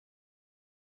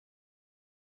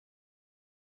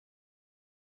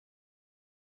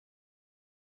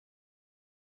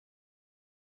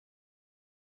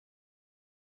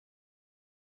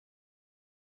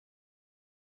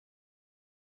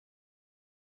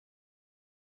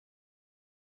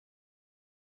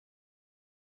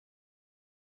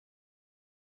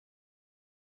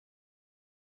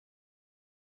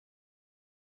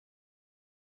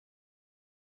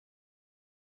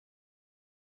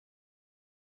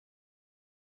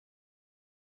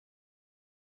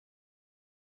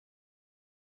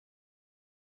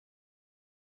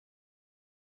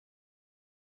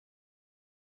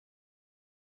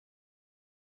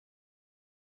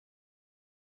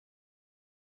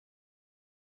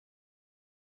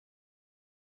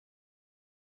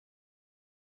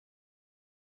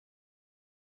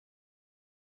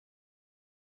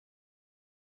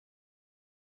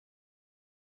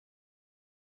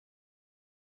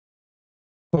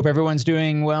Hope everyone's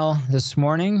doing well this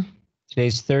morning.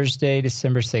 Today's Thursday,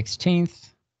 December 16th.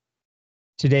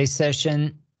 Today's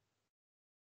session,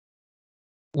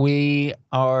 we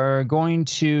are going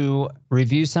to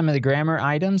review some of the grammar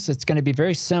items. It's going to be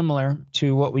very similar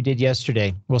to what we did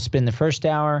yesterday. We'll spend the first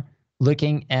hour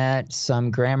looking at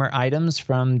some grammar items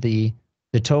from the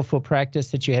TOEFL practice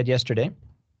that you had yesterday.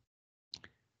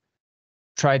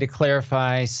 Try to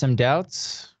clarify some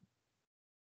doubts.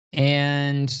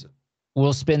 And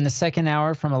we'll spend the second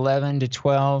hour from 11 to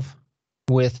 12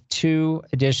 with 2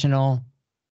 additional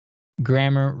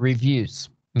grammar reviews,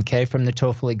 okay, from the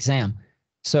TOEFL exam.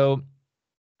 So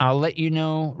I'll let you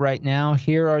know right now,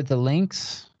 here are the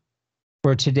links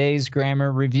for today's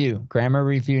grammar review. Grammar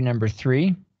review number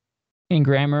 3 and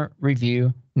grammar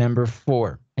review number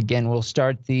 4. Again, we'll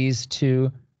start these 2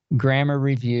 grammar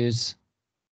reviews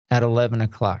at 11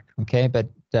 o'clock, okay? But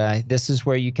this is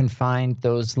where you can find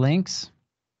those links.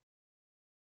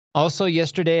 Also,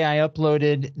 yesterday I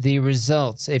uploaded the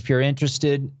results. If you're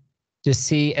interested to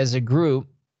see as a group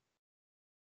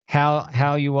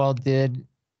how you all did,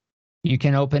 you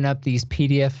can open up these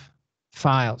PDF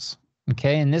files,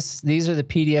 okay? And these are the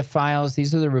PDF files.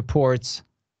 These are the reports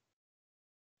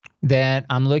that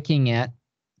I'm looking at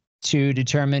to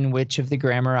determine which of the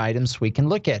grammar items we can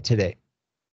look at today.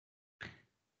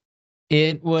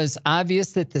 It was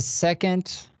obvious that the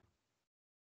second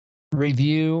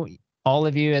review, all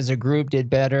of you as a group did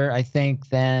better, I think,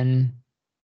 than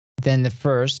the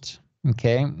first.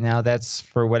 Okay, now that's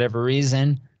for whatever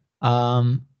reason.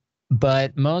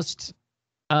 But most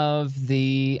of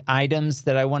the items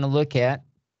that I want to look at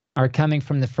are coming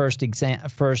from the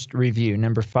first review,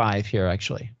 number 5 here,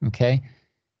 actually. Okay.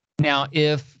 Now,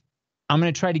 if I'm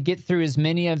going to try to get through as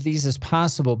many of these as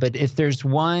possible, but if there's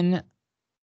one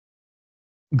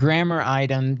grammar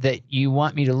item that you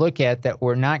want me to look at that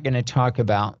we're not going to talk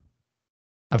about,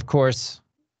 of course,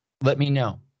 let me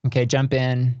know. Okay, jump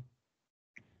in,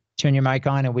 turn your mic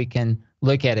on, and we can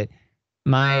look at it.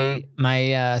 My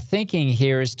thinking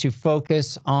here is to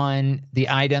focus on the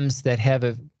items that have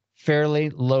a fairly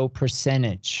low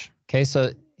percentage. Okay,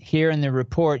 so here in the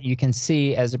report, you can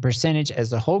see as a percentage,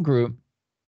 as a whole group,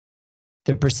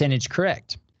 the percentage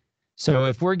correct. So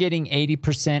if we're getting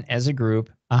 80% as a group,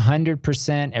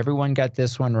 100%, everyone got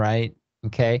this one right,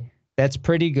 okay? That's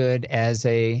pretty good as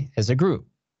a group.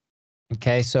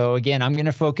 Okay, so again, I'm going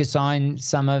to focus on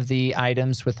some of the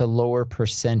items with a lower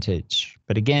percentage.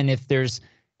 But again, if there's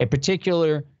a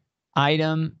particular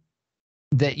item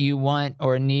that you want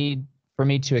or need for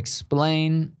me to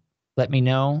explain, let me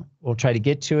know. We'll try to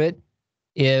get to it.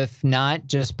 If not,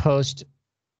 just post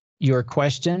your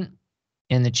question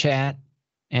in the chat,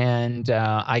 and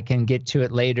I can get to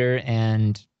it later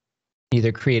and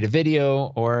either create a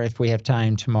video, or if we have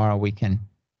time tomorrow, we can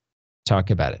talk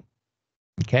about it.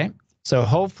 Okay? So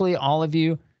hopefully all of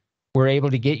you were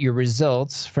able to get your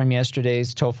results from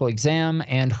yesterday's TOEFL exam,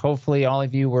 and hopefully all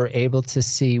of you were able to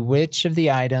see which of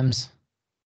the items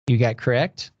you got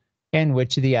correct and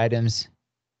which of the items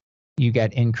you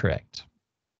got incorrect.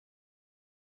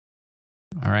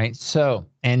 All right, so,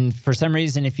 and for some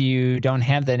reason, if you don't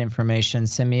have that information,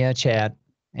 send me a chat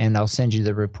and I'll send you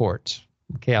the report.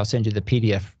 Okay, I'll send you the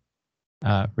PDF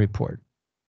report.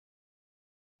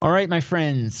 All right, my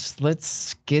friends,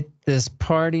 let's get this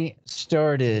party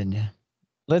started.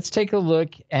 Let's take a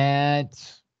look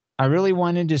at, I really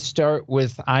wanted to start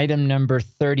with item number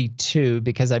 32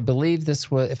 because I believe this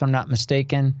was, if I'm not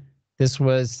mistaken, this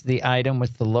was the item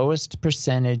with the lowest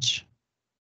percentage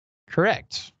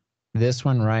correct. This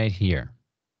one right here,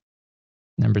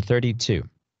 number 32.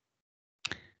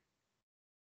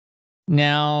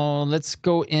 Now, let's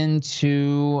go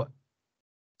into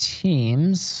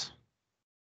Teams.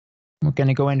 We're going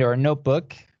to go into our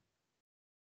notebook.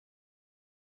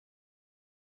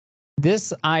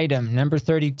 This item, number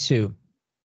 32.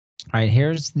 All right,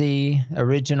 here's the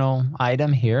original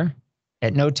item here.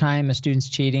 At no time a student's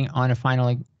cheating on a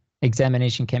final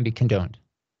examination can be condoned.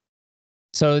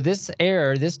 So this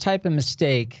error, this type of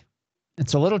mistake,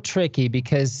 it's a little tricky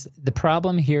because the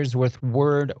problem here is with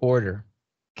word order.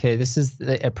 Okay, this is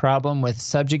a problem with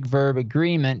subject-verb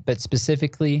agreement, but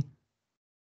specifically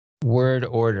word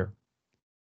order.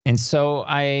 And so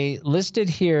I listed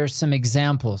here some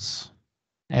examples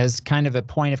as kind of a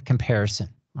point of comparison,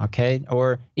 okay,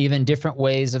 or even different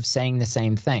ways of saying the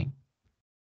same thing.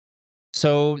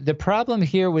 So the problem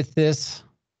here with this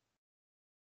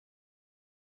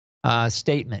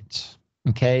statement,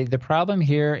 okay, the problem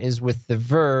here is with the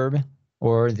verb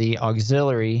or the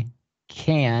auxiliary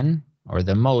can, or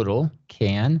the modal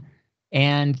can,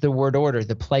 and the word order,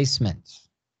 the placement.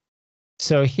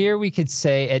 So here we could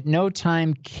say, at no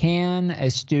time can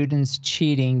a student's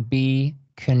cheating be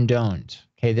condoned.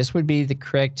 Okay, this would be the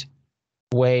correct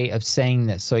way of saying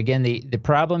this. So again, the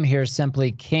problem here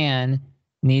simply can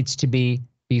needs to be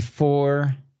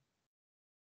before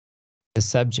the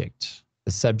subject.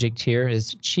 The subject here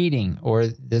is cheating, or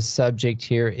the subject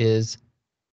here is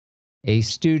a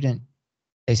student's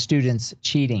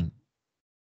cheating.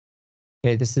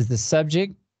 Okay, this is the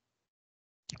subject,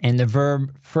 and the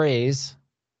verb phrase,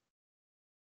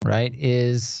 right,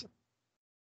 is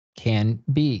can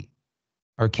be,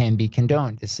 or can be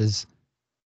condoned. This is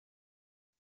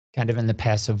kind of in the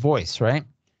passive voice, right?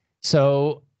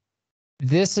 So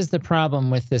this is the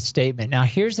problem with this statement. Now,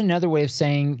 here's another way of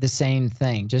saying the same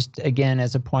thing, just again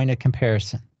as a point of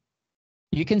comparison.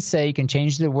 You can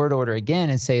change the word order again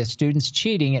and say a student's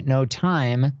cheating at no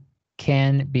time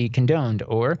can be condoned,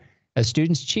 or a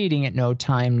student's cheating at no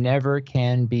time never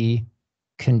can be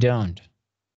condoned.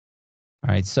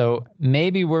 All right, so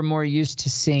maybe we're more used to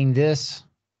seeing this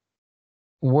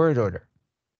word order,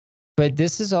 but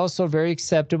this is also very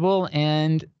acceptable,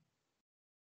 and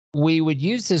we would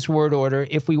use this word order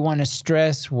if we want to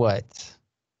stress what?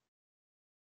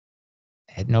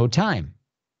 At no time.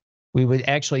 We would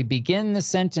actually begin the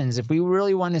sentence if we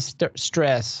really want to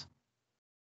stress,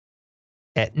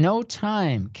 at no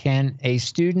time can a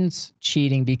student's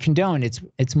cheating be condoned.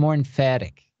 It's more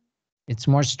emphatic. It's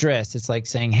more stressed. It's like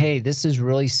saying, hey, this is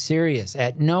really serious.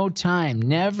 At no time,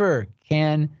 never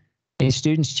can a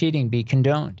student's cheating be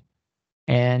condoned.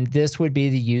 And this would be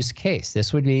the use case.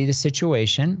 This would be the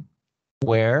situation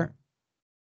where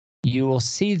you will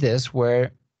see this,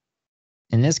 where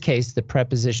in this case, the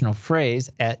prepositional phrase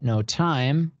at no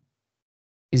time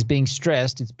is being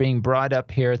stressed. It's being brought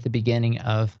up here at the beginning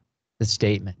of the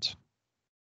statement.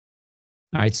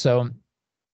 All right, so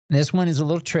this one is a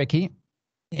little tricky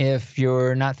if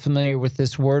you're not familiar with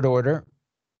this word order.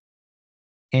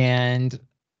 And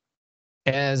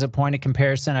as a point of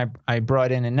comparison, I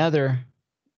brought in another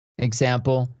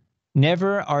example.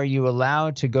 Never are you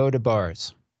allowed to go to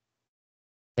bars.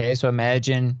 Okay, so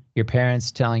imagine your parents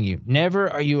telling you,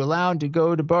 never are you allowed to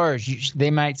go to bars.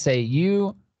 They might say,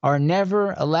 you are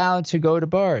never allowed to go to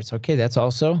bars. Okay, that's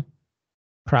also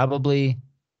probably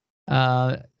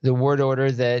the word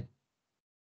order that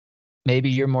maybe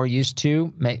you're more used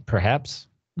to, perhaps.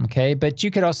 Okay, but you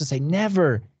could also say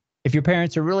never if your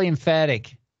parents are really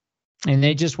emphatic and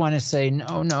they just want to say,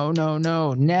 no, no, no,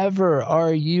 no, never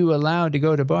are you allowed to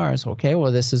go to bars. Okay,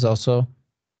 well, this is also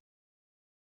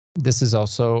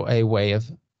a way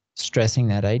of stressing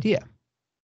that idea.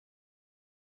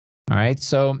 All right,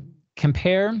 so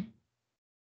compare,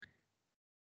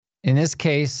 in this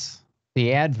case,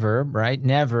 the adverb, right?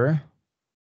 Never.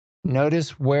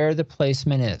 Notice where the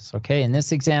placement is. Okay, in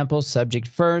this example, subject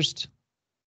first.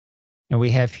 And we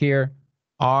have here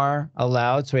are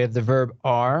allowed. So we have the verb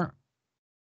are.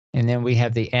 And then we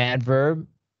have the adverb.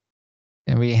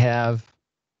 And we have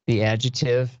the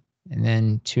adjective. And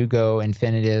then to go,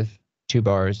 infinitive, 2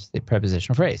 bars, the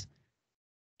prepositional phrase.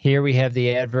 Here we have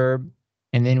the adverb.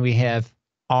 And then we have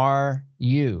are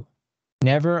you.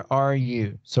 Never are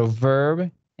you. So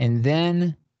verb and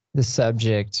then the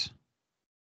subject.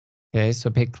 Okay, so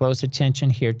pay close attention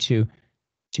here to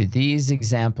these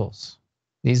examples.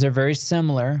 These are very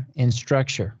similar in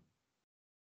structure.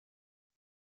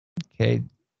 Okay,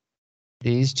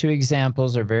 these 2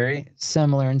 examples are very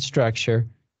similar in structure.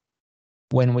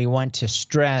 When we want to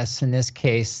stress, in this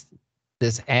case,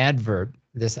 this adverb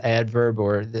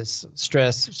or this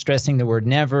stressing the word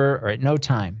never or at no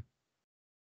time.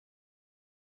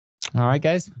 All right,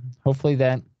 guys, hopefully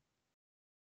that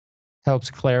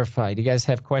helps clarify. Do you guys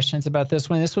have questions about this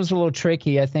one? This was a little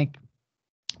tricky. I think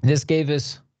this gave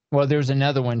us, well, there's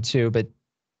another one too, but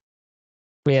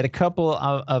we had a couple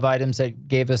of items that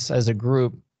gave us as a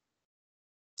group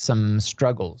some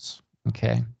struggles,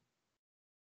 okay?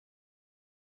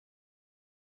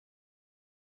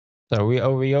 So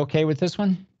are we okay with this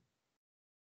one?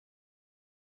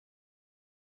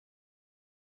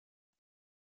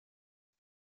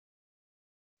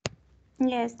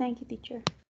 Yes, thank you, teacher.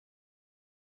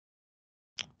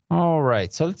 All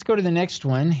right, so let's go to the next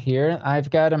one here. I've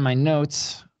got on my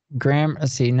notes,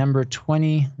 let's see, number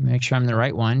 20, make sure I'm the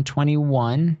right one,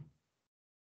 21.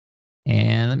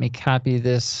 And let me copy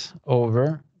this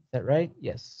over. Is that right?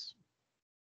 Yes.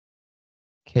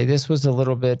 Okay, this was a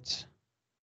little bit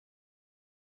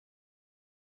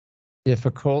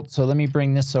difficult. So let me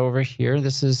bring this over here.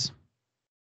 This is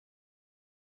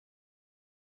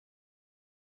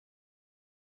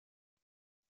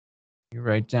you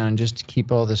write down just to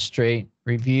keep all this straight.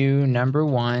 Review number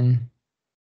 1.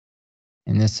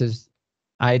 And this is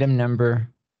item number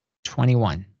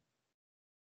 21.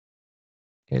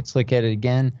 Okay, let's look at it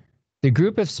again. The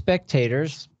group of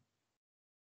spectators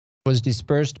was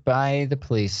dispersed by the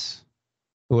police,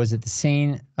 who was at the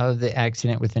scene of the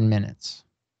accident within minutes.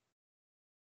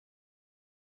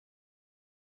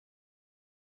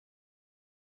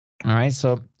 All right,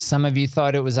 so some of you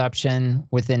thought it was option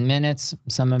within minutes.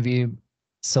 Some of you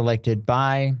selected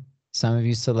by. Some of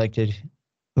you selected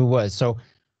who was. So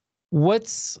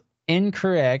what's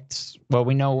incorrect? Well,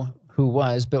 we know who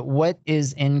was, but what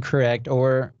is incorrect,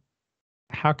 or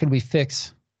how could we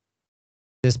fix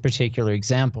this particular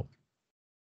example?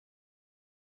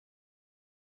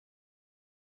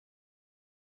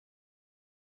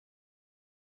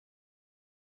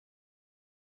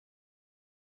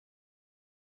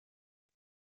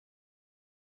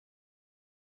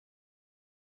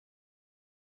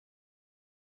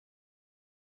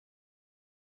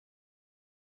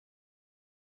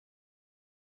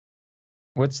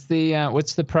 What's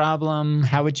the problem?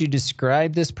 How would you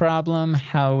describe this problem?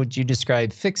 How would you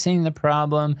describe fixing the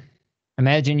problem?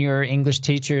 Imagine you're English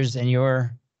teachers and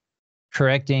you're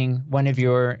correcting one of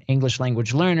your English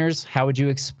language learners. How would you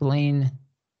explain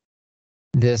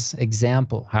this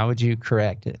example? How would you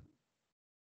correct it?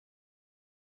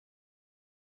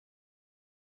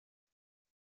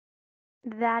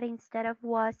 That instead of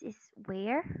was is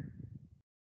where.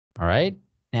 All right.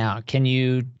 Now,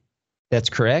 that's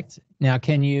correct. Now,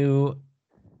 can you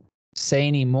say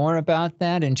any more about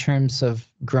that in terms of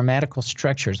grammatical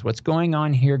structures? What's going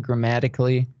on here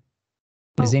grammatically?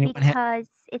 Does anyone Because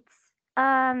it's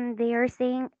they are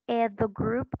saying the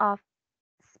group of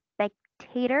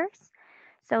spectators,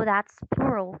 so that's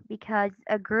plural because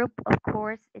a group, of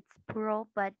course, it's plural,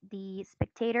 but the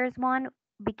spectators one,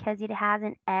 because it has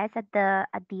an s at the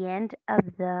end of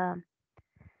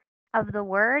the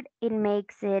word, it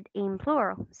makes it in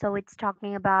plural. So it's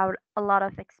talking about a lot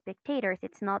of spectators.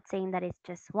 It's not saying that it's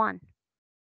just one.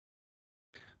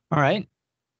 All right.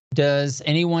 Does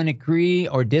anyone agree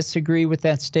or disagree with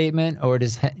that statement, or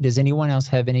does anyone else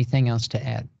have anything else to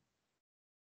add?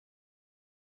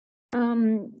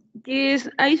 Yes,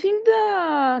 I think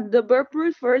the verb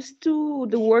refers to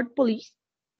the word police.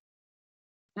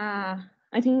 I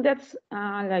think that's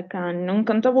like an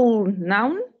uncountable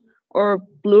noun or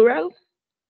plural.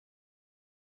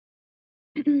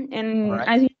 And Right.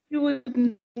 I think you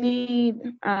would need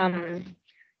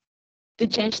to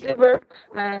change the verb,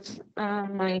 as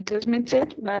my classmate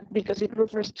said, but because it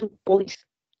refers to police,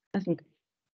 I think.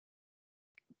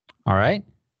 All right.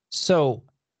 So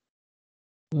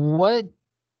what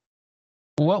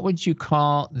would you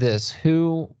call this?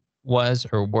 Who was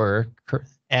or were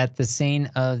at the scene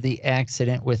of the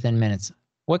accident within minutes?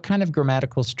 What kind of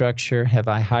grammatical structure have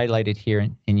I highlighted here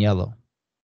in yellow?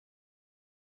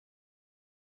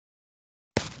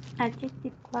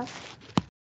 Adjective clause.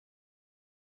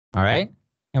 All right.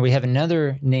 And we have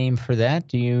another name for that.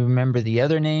 Do you remember the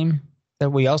other name that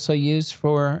we also use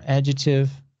for adjective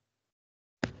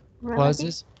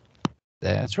clauses?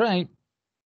 That's right.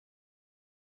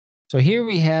 So here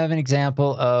we have an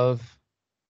example of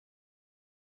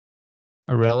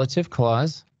a relative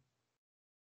clause.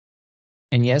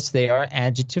 And yes, they are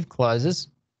adjective clauses.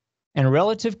 And a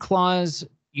relative clause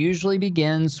usually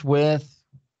begins with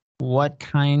what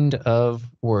kind of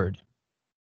word?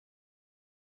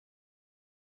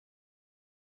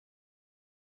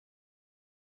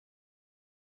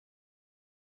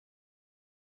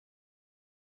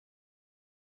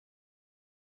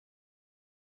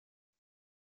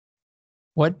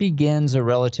 What begins a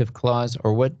relative clause,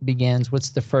 or what's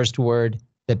the first word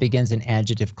that begins an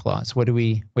adjective clause? What do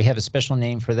we have a special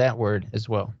name for that word as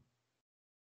well.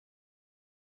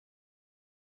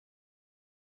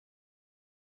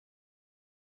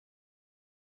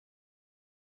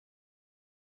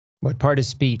 What part of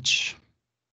speech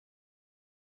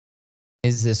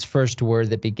is this first word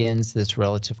that begins this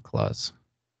relative clause?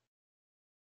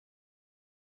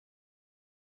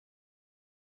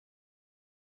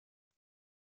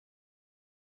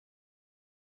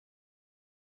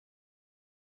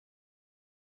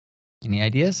 Any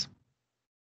ideas?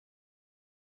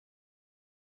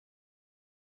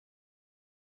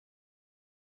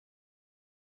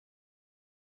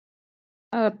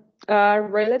 A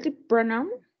relative pronoun.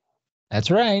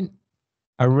 That's right.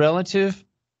 A relative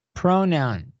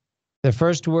pronoun. The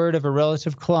first word of a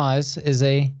relative clause is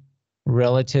a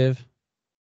relative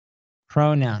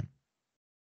pronoun.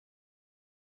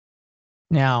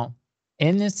 Now,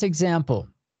 in this example,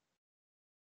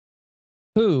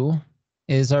 who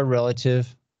is our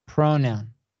relative pronoun?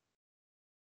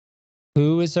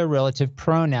 Who is our relative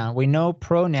pronoun? We know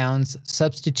pronouns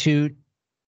substitute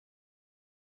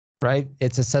right?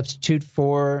 It's a substitute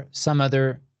for some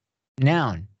other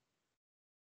noun.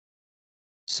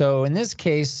 So in this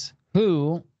case,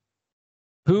 who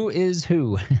is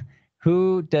who?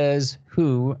 Who does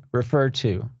who refer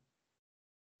to?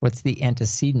 What's the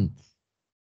antecedent?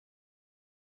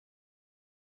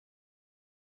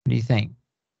 What do you think?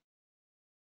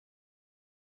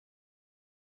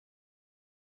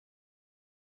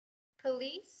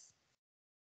 Police.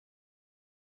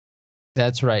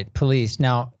 That's right, police.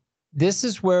 Now, this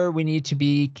is where we need to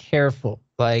be careful.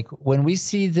 Like when we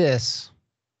see this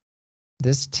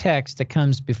text that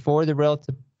comes before the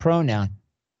relative pronoun,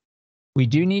 we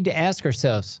do need to ask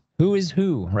ourselves, who is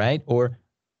who, right? Or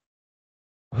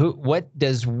who, what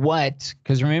does what?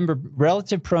 Because remember,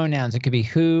 relative pronouns, it could be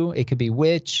who, it could be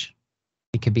which,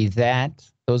 it could be that.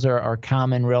 Those are our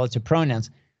common relative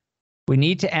pronouns. We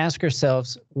need to ask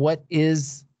ourselves, what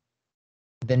is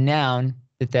the noun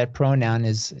that pronoun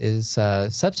is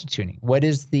substituting? What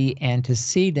is the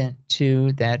antecedent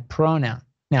to that pronoun?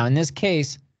 Now, in this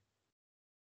case,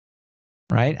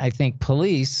 right, I think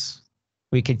police,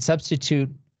 we could substitute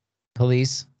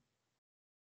police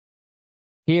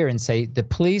here and say the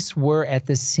police were at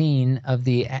the scene of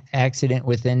the accident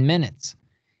within minutes.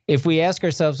 If we ask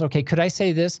ourselves, okay, could I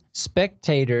say this?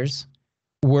 Spectators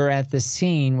were at the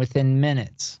scene within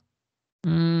minutes.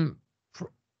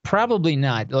 Probably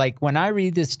not. Like when I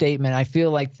read this statement, I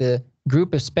feel like the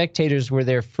group of spectators were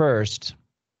there first,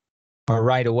 or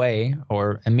right away,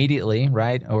 or immediately,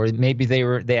 right? Or maybe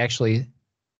they actually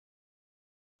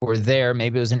were there.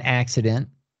 Maybe it was an accident.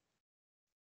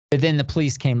 But then the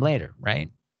police came later, right?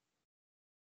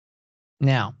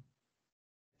 Now,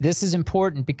 this is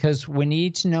important because we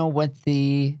need to know what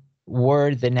the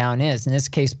word, the noun is. In this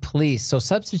case, police. So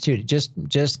substitute it.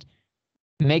 Just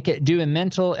make it, do a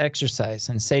mental exercise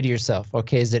and say to yourself,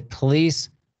 okay, is it police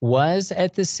was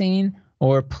at the scene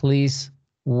or police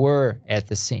were at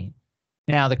the scene?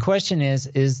 Now, the question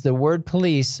is the word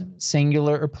police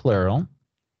singular or plural?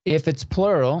 If it's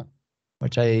plural,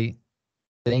 which I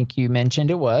think you mentioned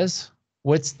it was,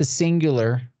 what's the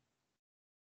singular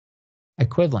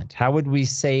equivalent? How would we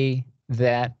say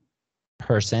that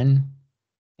person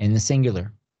in the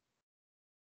singular?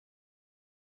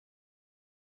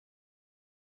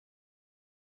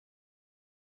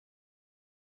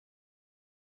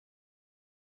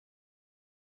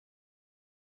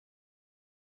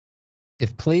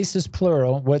 If police is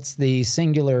plural, what's the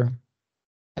singular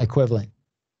equivalent?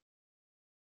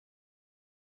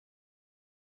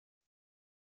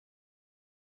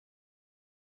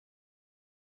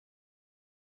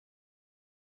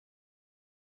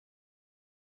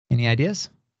 Any ideas?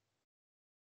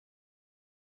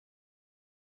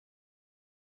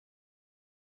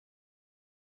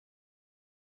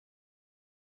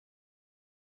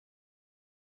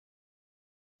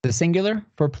 The singular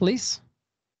for police?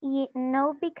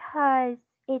 No, because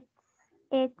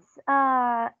it's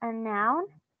a noun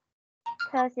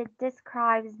because it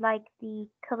describes like the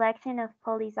collection of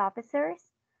police officers,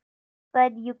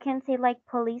 but you can say like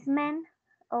policemen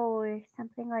or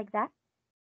something like that.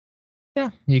 Yeah,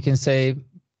 you can say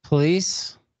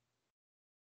police.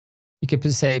 You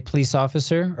could say police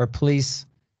officer or police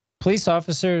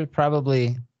officer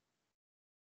probably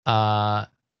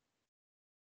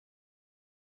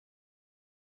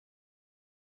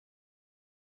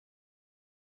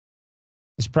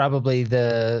is probably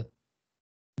the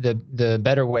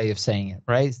better way of saying it,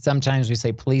 right? Sometimes we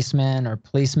say policeman or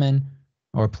policeman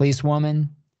or policewoman,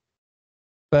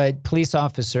 but police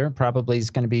officer probably is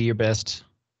going to be your best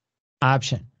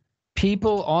option.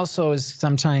 People also is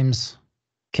sometimes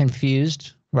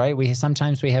confused, right?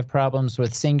 Sometimes we have problems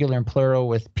with singular and plural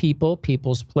with people.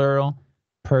 People's plural,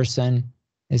 person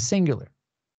is singular.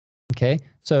 Okay,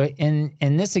 so in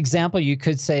this example, you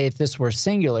could say, if this were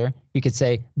singular, you could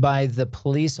say by the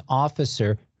police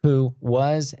officer who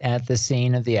was at the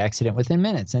scene of the accident within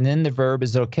minutes. And then the verb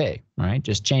is okay, right?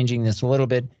 Just changing this a little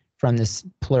bit from this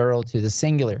plural to the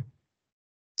singular.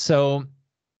 So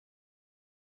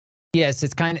yes,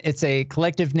 it's a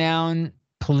collective noun,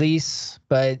 police,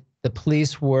 but the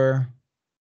police were,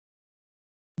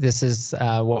 this is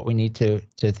what we need to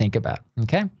think about,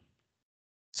 okay?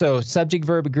 So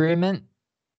subject-verb agreement,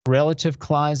 relative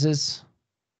clauses,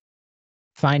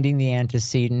 finding the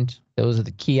antecedent. Those are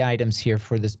the key items here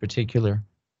for this particular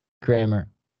grammar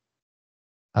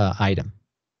item.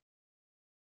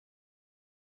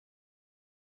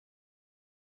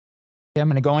 Okay, I'm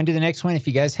going to go into the next one. If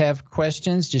you guys have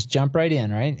questions, just jump right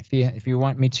in, right? If you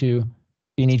want me to, if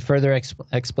you need further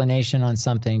explanation on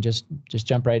something, just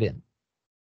jump right in.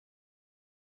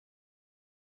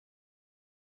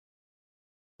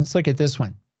 Let's look at this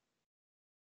one.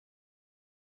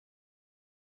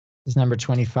 is number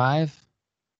 25.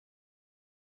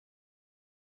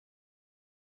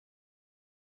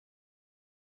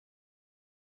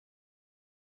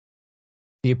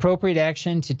 The appropriate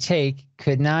action to take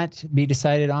could not be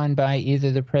decided on by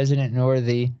either the president nor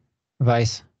the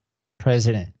vice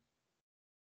president.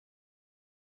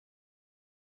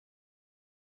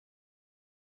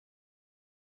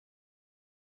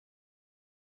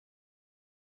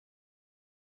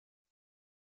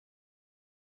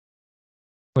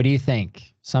 What do you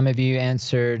think? Some of you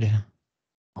answered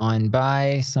on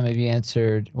by, some of you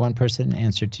answered, one person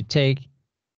answered to take,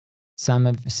 some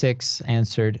of 6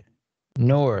 answered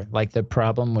nor, like the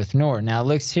problem with nor. Now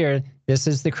looks here, this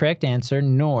is the correct answer,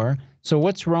 nor. So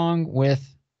what's wrong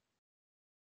with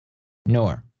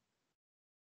nor?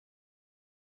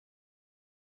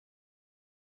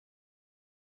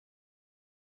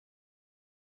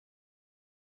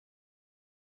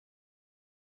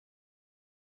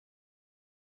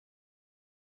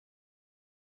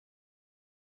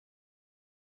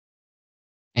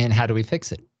 And how do we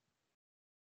fix it?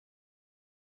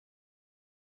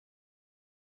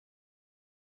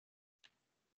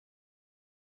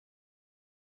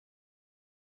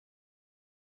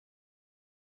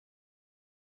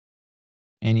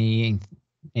 Any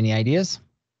ideas?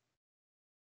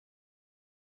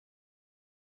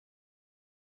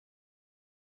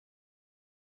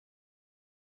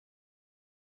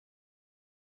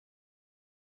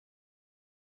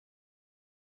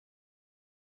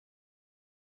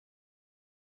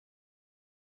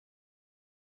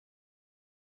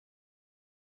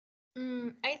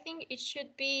 I think it should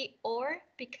be or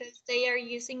because they are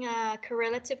using a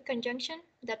correlative conjunction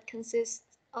that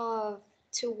consists of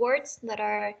 2 words that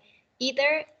are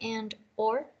either and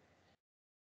or.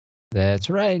 That's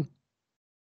right.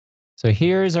 So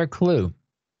here's our clue.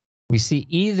 We see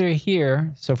either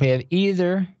here. So if we have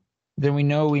either, then we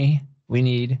know we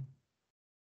need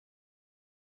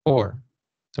or.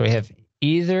 So we have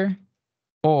either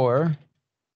or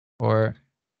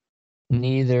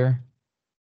neither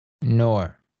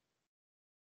nor.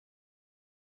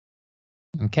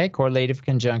 Okay, correlative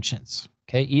conjunctions.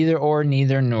 Okay, either or,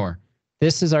 neither nor.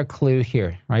 This is our clue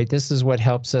here, right? This is what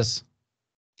helps us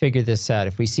figure this out.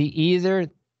 If we see either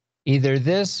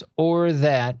this or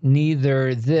that,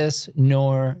 neither this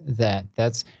nor that.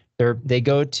 That's they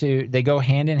go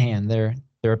hand in hand. They're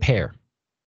a pair.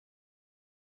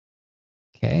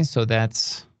 Okay, so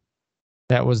that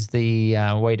was the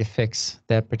way to fix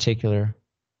that particular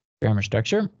grammar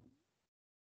structure.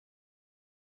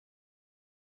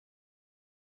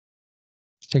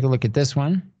 Let's take a look at this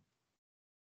one.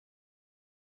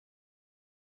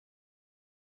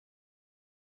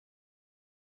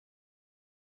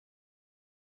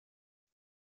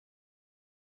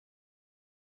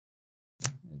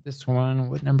 This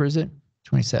one, what number is it?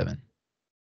 27.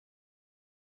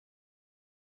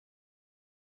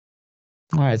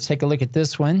 All right, let's take a look at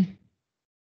this one.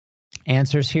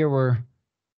 Answers here were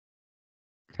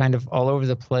kind of all over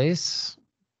the place.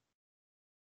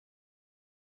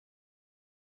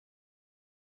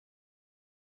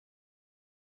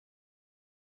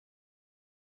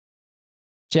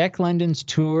 Jack London's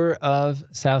tour of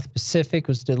South Pacific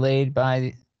was delayed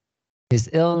by his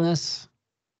illness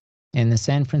in the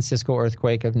San Francisco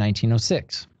earthquake of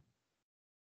 1906.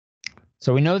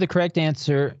 So we know the correct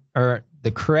answer, or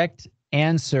the correct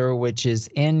answer, which is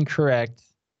incorrect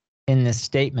in this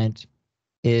statement,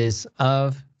 is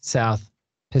of South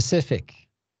Pacific.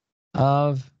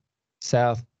 Of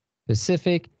South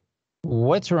Pacific.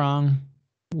 What's wrong?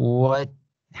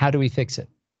 How do we fix it?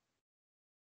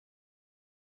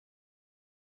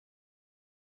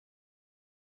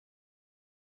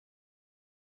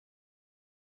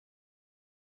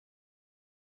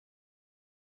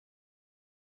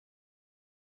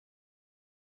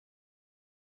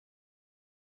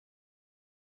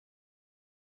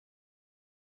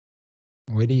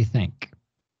 What do you think?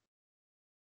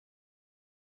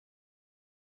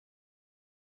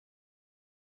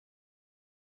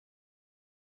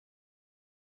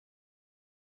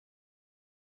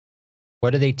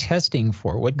 What are they testing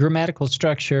for? What grammatical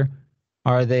structure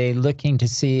are they looking to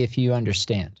see if you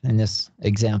understand in this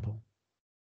example?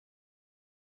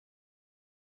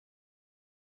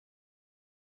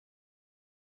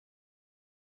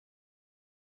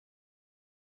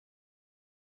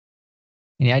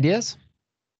 Any ideas?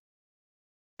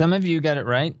 Some of you got it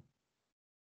right.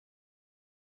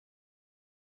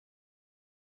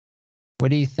 What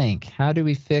do you think? How do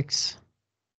we fix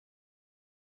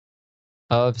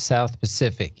of South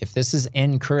Pacific? If this is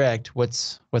incorrect,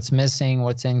 what's missing?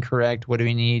 What's incorrect? What do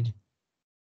we need?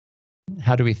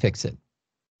 How do we fix it?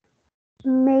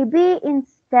 Maybe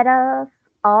instead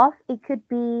of, it could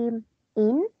be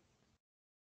in.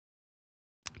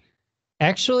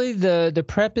 Actually, the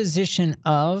preposition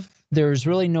of, there's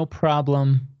really no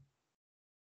problem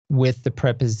with the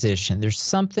preposition. There's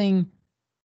something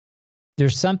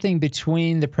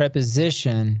between the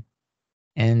preposition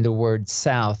and the word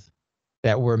south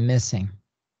that we're missing.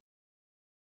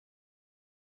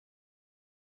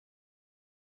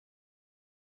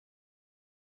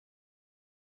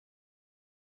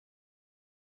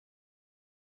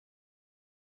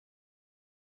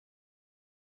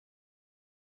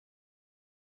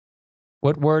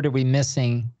 What word are we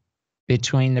missing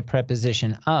between the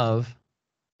preposition of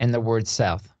and the word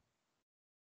south?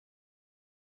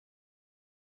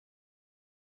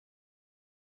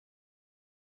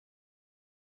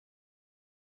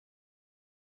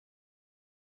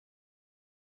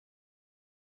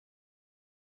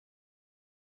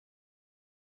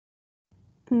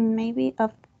 Maybe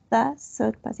of the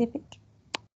South Pacific.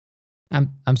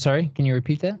 I'm sorry, can you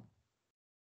repeat that?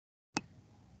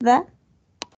 The?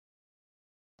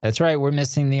 That's right, we're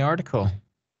missing the article.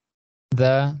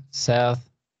 The South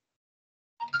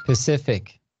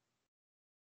Pacific.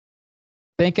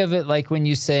 Think of it like when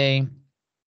you say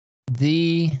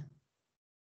the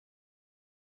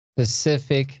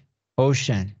Pacific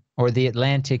Ocean or the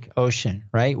Atlantic Ocean,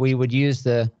 right? We would use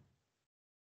the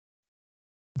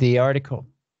article.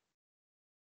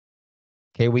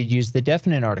 Okay, we'd use the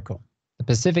definite article. The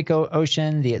Pacific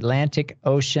Ocean, the Atlantic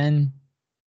Ocean.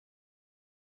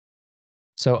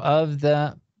 So of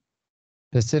the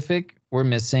Pacific, we're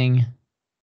missing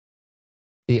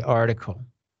the article.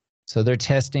 So they're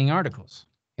testing articles,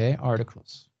 okay?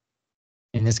 Articles.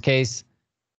 In this case,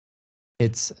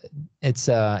 it's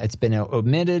been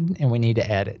omitted and we need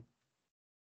to add it.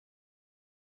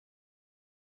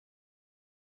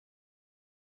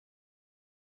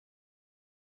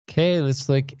 Okay, let's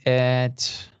look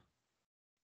at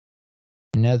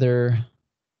another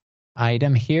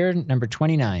item here, number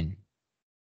 29.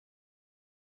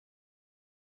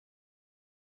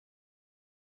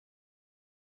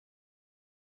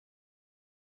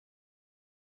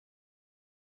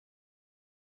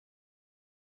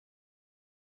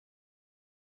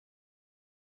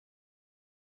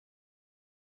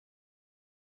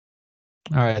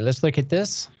 All right, let's look at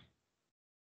this.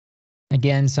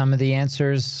 Again, some of the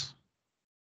answers.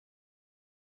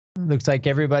 Looks like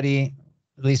everybody,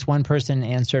 at least one person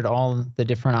answered all the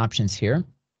different options here.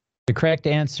 The correct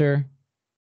answer,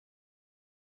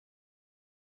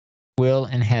 will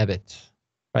inhabit.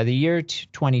 By the year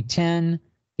 2010,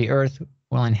 the Earth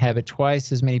will inhabit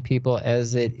twice as many people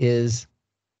as it is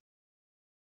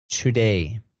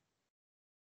today.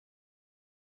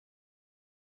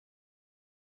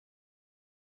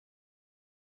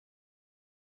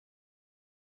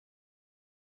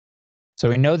 So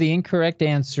we know the incorrect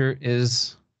answer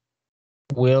is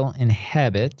will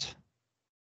inhabit.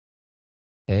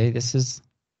 Okay, this is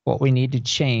what we need to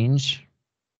change.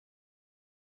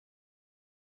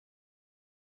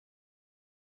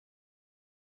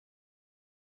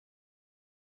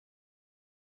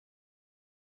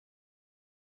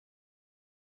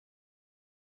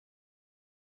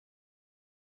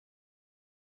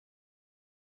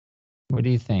 What do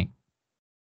you think?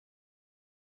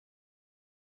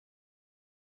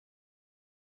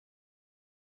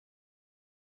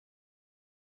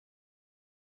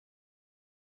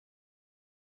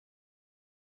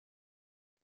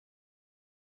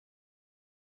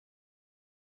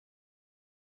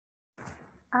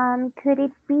 Could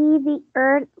it be the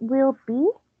Earth will be?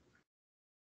 All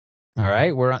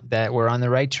right, we're on the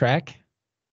right track.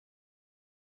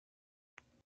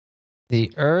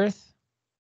 The Earth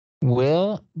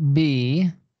will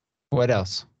be, what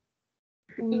else?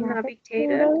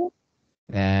 Inhabitated.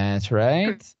 That's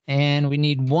right. And we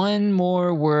need one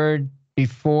more word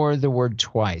before the word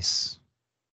twice.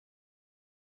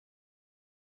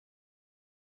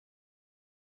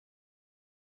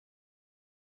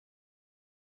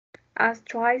 As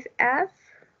twice as.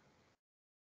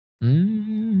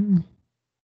 Can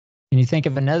you think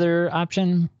of another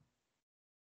option?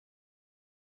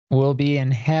 Will be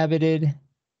inhabited.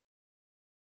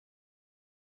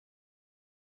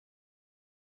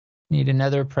 Need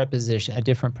another preposition, a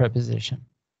different preposition.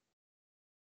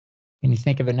 Can you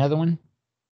think of another one?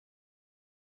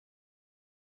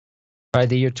 By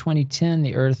the year 2010,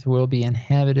 the Earth will be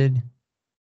inhabited.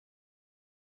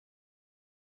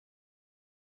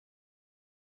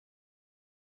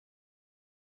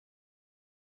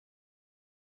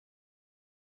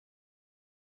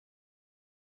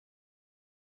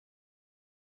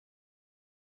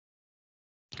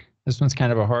 This one's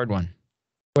kind of a hard one.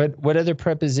 What other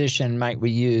preposition might we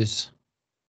use?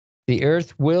 The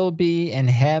earth will be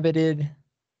inhabited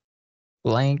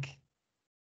blank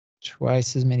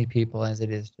twice as many people as it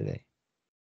is today.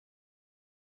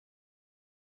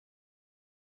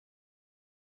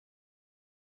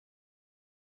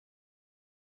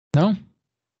 No?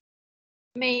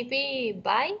 Maybe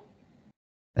by?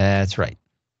 That's right.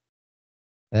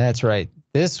 That's right.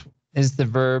 This is the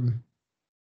verb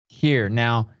here.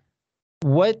 Now,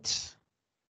 what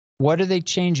are they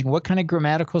changing? What kind of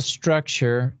grammatical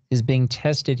structure is being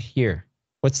tested here?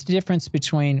 What's the difference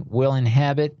between will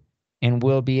inhabit and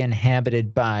will be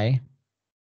inhabited by?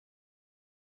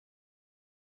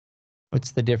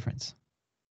 What's the difference?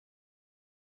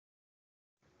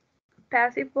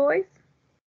 Passive voice.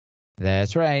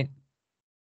 That's right.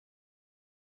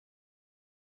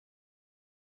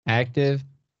 Active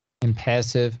and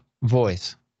passive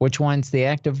voice. Which one's the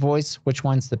active voice? Which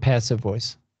one's the passive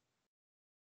voice?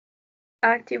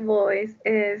 Active voice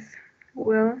is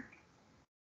will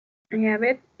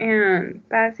inhabit and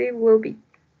passive will be.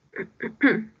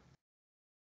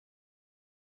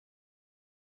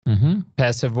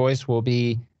 Passive voice will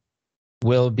be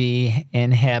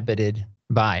inhabited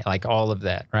by, like all of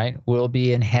that, right? Will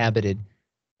be inhabited.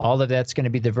 All of that's going to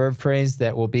be the verb phrase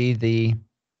that will be the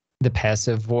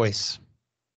passive voice.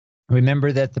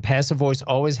 Remember that the passive voice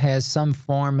always has some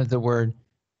form of the word,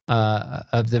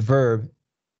 of the verb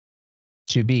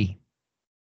to be.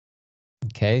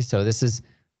 Okay, so this is,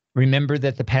 remember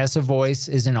that the passive voice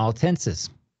is in all tenses.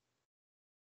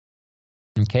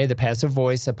 Okay, the passive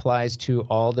voice applies to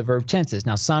all the verb tenses.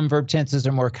 Now, some verb tenses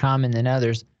are more common than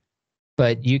others,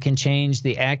 but you can change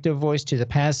the active voice to the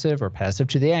passive or passive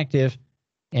to the active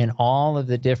in all of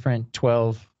the different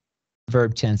 12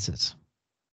 verb tenses.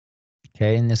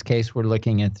 Okay, in this case, we're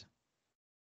looking at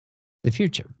the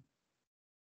future.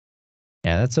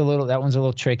 Yeah, that one's a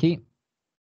little tricky.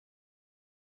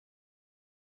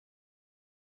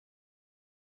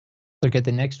 Look at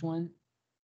the next one.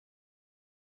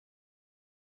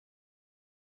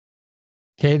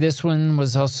 Okay, this one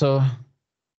was also a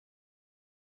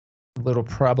little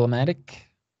problematic.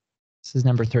 This is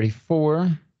number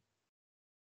 34.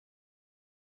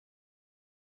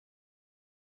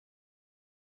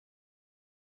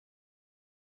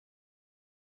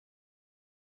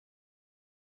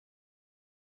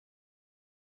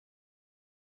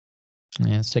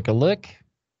 Yeah, let's take a look.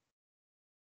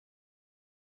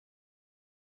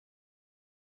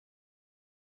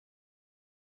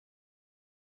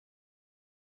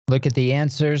 Look at the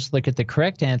answers. Look at the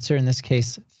correct answer. In this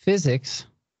case, physics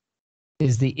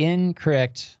is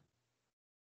incorrect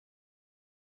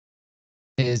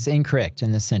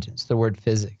in this sentence, the word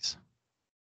physics.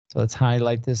 So let's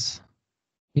highlight this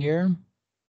here.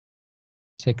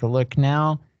 Take a look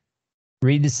now.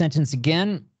 Read the sentence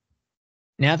again.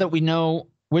 Now that we know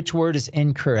which word is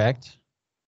incorrect,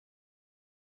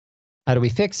 how do we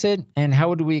fix it? And how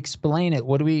would we explain it?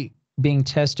 What are we being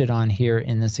tested on here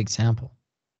in this example?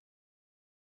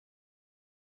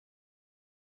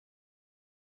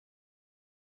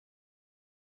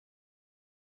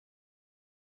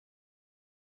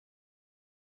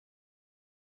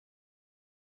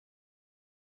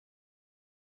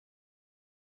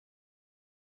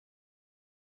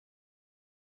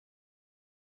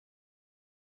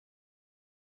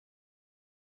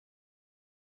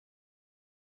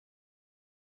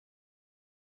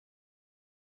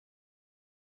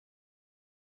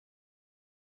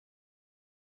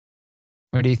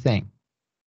 What do you think?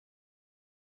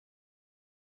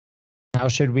 How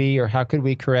should we, or how could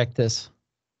we correct this?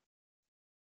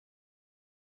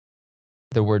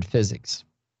 The word physics.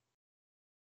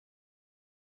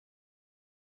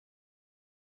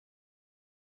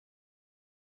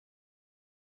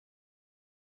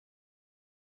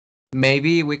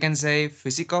 Maybe we can say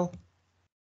physical.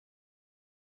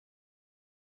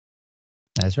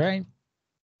 That's right.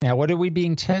 Now, what are we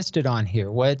being tested on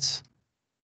here? What's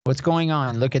going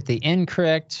on? Look at the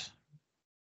incorrect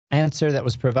answer that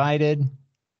was provided.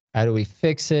 How do we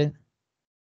fix it?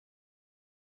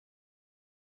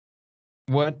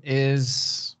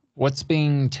 What's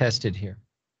being tested here?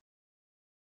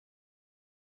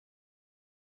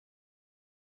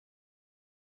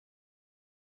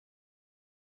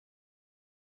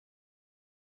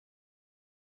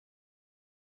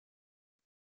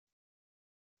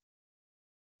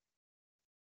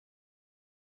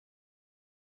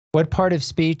 What part of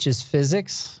speech is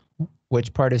physics?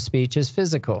 Which part of speech is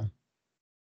physical?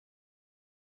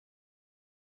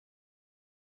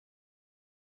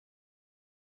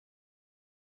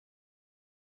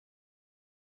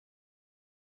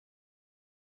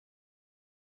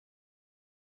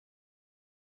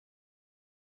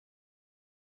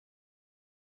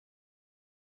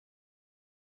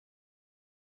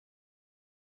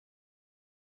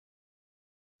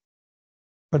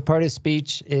 What part of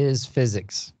speech is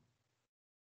physics?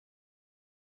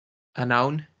 A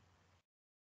noun.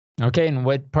 Okay, and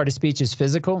what part of speech is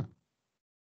physical?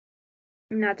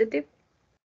 An adjective.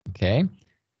 Okay.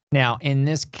 Now, in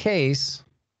this case,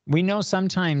 we know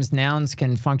sometimes nouns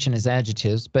can function as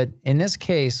adjectives, but in this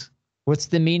case, what's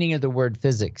the meaning of the word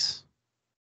physics?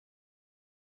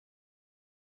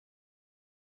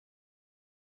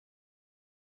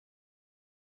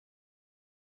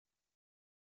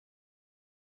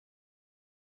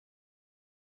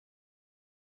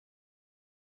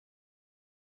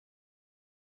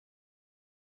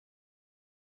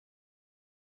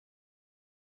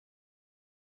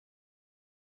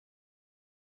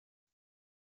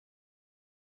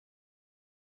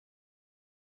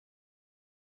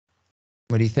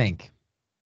 What do you think?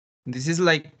 This is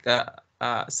like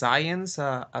science.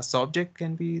 A subject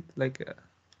can be like the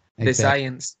Exactly.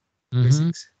 science, Mhm.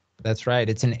 physics. That's right.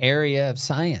 It's an area of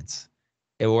science.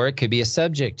 Or it could be a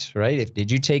subject, right? Did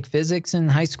you take physics in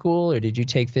high school or did you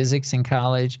take physics in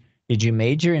college? Did you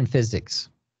major in physics?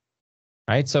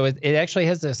 Right? So it actually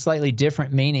has a slightly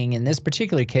different meaning. In this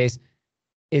particular case,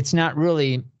 it's not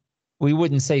really, we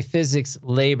wouldn't say physics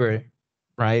labor,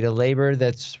 right? A labor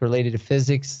that's related to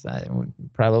physics, I would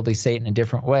probably say it in a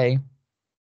different way,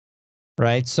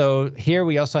 right? So here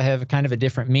we also have kind of a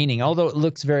different meaning, although it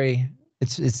looks very,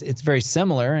 it's very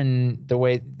similar in the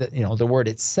way that, you know, the word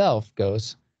itself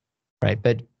goes, right?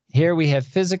 But here we have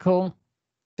physical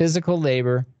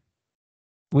labor.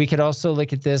 We could also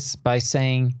look at this by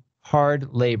saying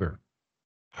hard labor,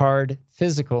 hard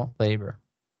physical labor.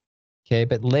 Okay,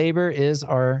 but labor is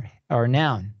our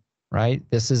noun, right?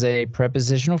 This is a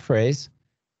prepositional phrase,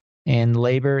 and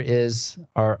labor is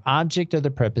our object of the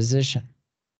preposition.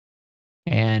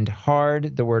 And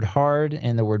hard, the word hard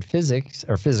and the word physics,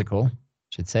 or physical, I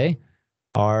should say,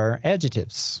 are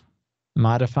adjectives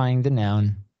modifying the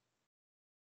noun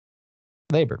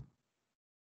labor.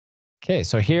 Okay,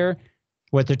 so here,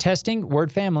 what they're testing,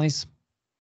 word families.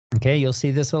 Okay, you'll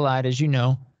see this a lot, as you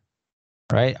know,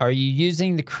 right? Are you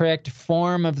using the correct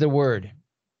form of the word?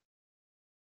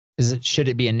 Should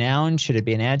it be a noun? Should it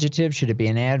be an adjective? Should it be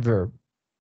an adverb?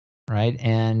 Right?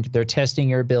 And they're testing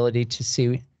your ability to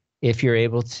see if you're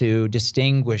able to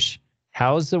distinguish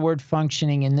how's the word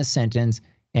functioning in the sentence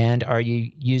and are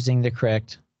you using the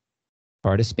correct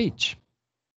part of speech?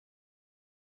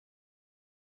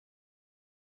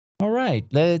 All right,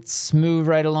 let's move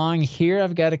right along here.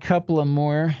 I've got a couple of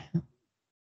more.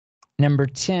 Number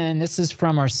 10, this is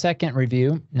from our second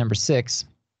review, number 6.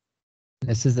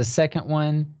 This is the second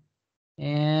one.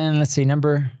 And let's see,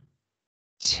 number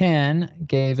 10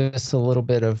 gave us a little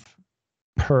bit of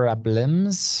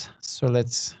problems. So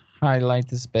let's highlight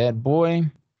this bad boy.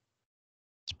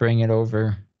 Let's bring it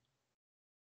over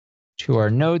to our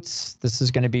notes. This is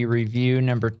going to be review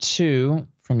number 2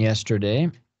 from yesterday.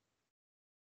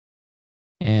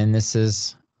 And this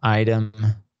is item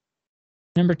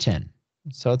number 10.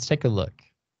 So let's take a look.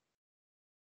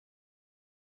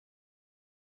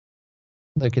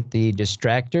 Look at the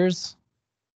distractors.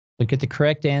 Look at the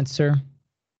correct answer.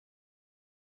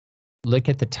 Look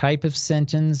at the type of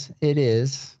sentence it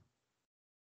is.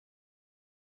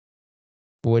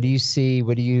 What do you see?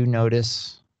 What do you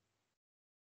notice?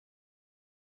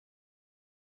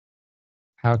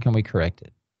 How can we correct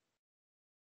it?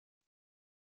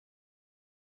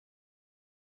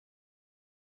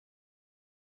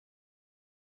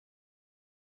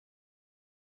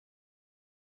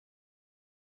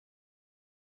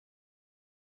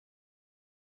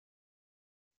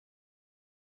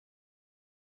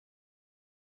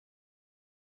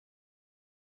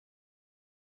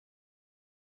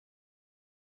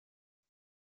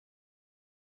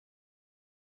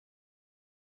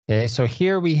 Okay, so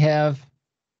here we have,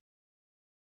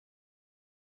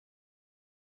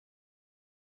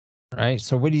 right?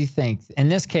 So what do you think? In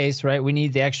this case, right, we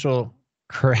need the actual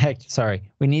correct, sorry,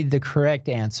 we need the correct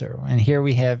answer. And here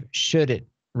we have, should it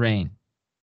rain?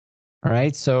 All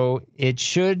right, so it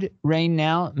should rain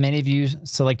now. Many of you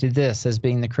selected this as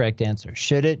being the correct answer.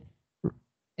 Should it?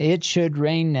 It should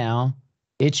rain now.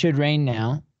 It should rain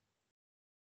now.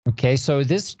 Okay, so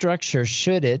this structure,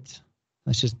 should it,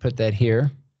 let's just put that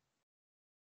here.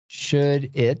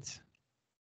 Should it,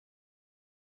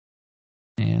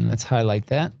 and let's highlight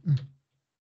that.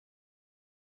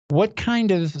 What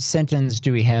kind of sentence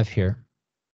do we have here?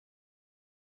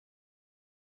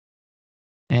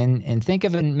 And think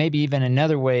of it maybe even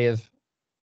another way of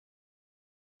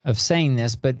saying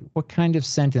this, but what kind of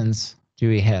sentence do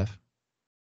we have?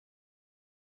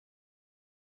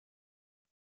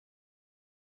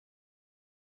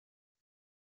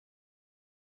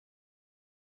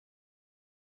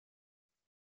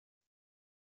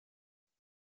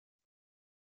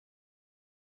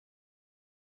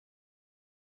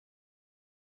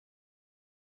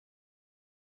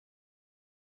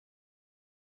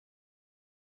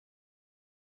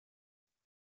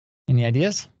 Any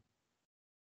ideas?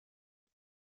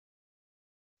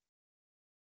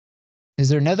 Is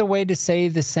there another way to say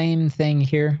the same thing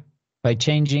here by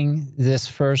changing this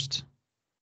first,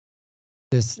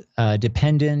 this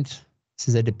dependent, this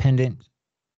is a dependent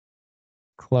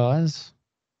clause?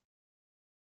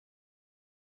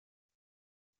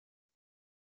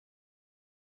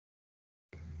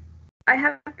 I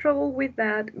have trouble with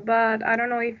that, but I don't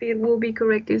know if it will be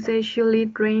correct to say should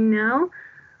it rain now,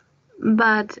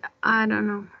 but I don't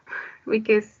know,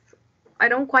 because I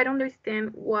don't quite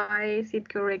understand why is it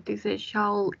correct to say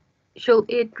should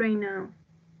it rain now.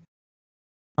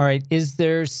 All right, is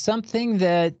there something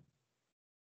that,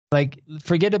 like,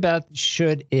 forget about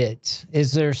should it.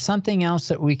 Is there something else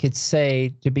that we could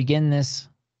say to begin this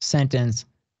sentence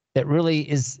that really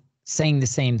is saying the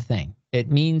same thing?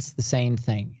 It means the same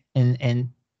thing. And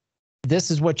this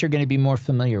is what you're going to be more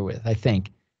familiar with, I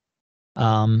think,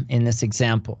 in this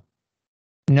example.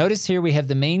 Notice here we have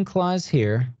the main clause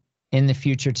here in the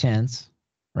future tense,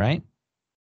 right?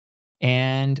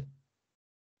 And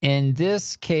in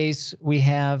this case, we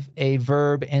have a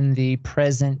verb in the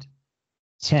present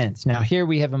tense. Now here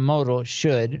we have a modal,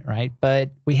 should, right? But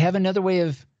we have another way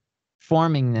of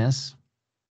forming this,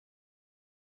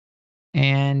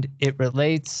 and it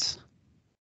relates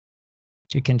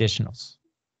to conditionals.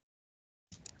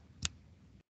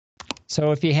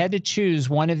 So if you had to choose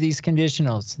one of these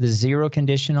conditionals, the zero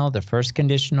conditional, the first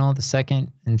conditional, the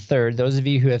second and third, those of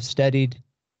you who have studied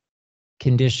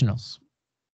conditionals,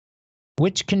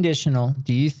 which conditional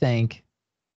do you think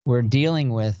we're dealing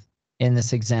with in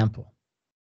this example?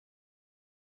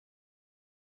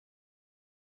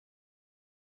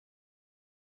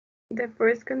 The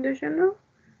first conditional?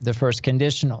 The first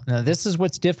conditional. Now, this is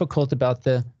what's difficult about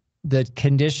the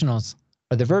conditionals,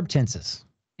 or the verb tenses,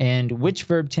 and which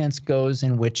verb tense goes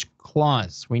in which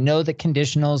clause. We know that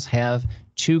conditionals have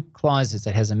two clauses.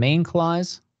 It has a main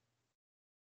clause,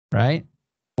 right?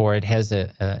 Or it has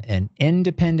an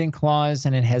independent clause,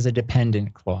 and it has a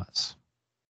dependent clause.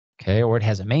 Okay, or it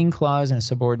has a main clause and a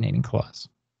subordinating clause.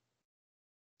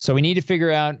 So we need to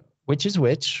figure out which is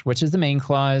the main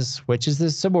clause, which is the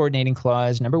subordinating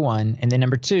clause, number one, and then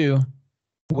number two,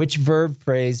 which verb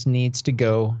phrase needs to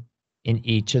go in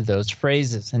each of those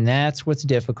phrases. And that's what's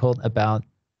difficult about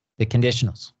the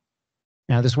conditionals.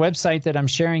 Now, this website that I'm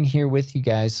sharing here with you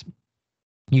guys,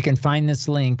 you can find this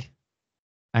link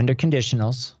under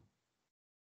conditionals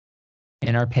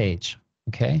in our page,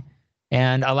 okay?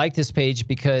 And I like this page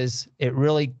because it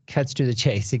really cuts to the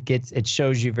chase. It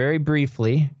shows you very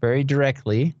briefly, very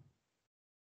directly,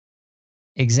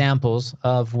 examples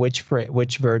of which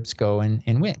verbs go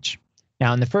in which.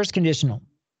 Now, in the first conditional,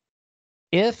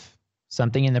 if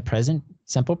something in the present,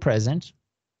 simple present,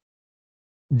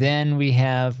 then we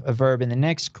have a verb in the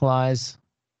next clause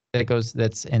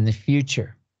that's in the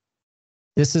future.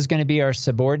 This is going to be our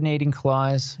subordinating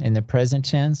clause in the present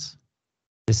tense.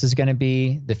 This is going to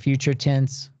be the future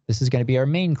tense. This is going to be our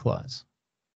main clause.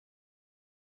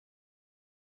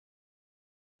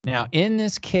 Now, in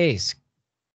this case,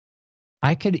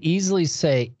 I could easily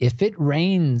say, if it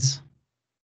rains,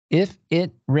 let's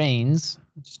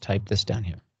just type this down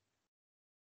here.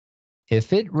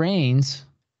 If it rains,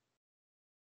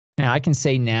 now I can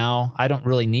say now. I don't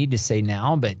really need to say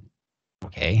now, but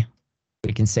okay,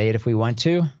 we can say it if we want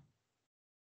to.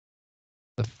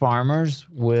 The farmers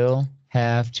will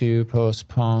have to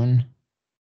postpone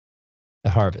the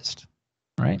harvest,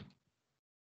 right?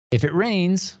 If it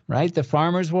rains, right, the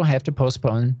farmers will have to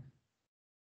postpone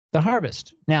the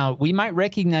harvest. Now, we might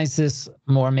recognize this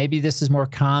more. Maybe this is more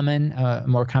common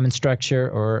structure,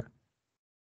 or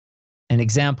an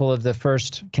example of the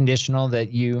first conditional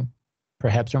that you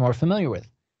perhaps are more familiar with.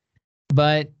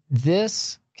 But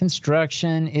this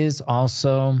construction is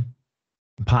also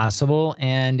possible,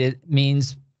 and it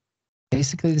means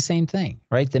basically the same thing,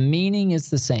 right? The meaning is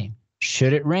the same.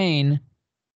 Should it rain,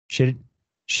 should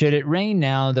it rain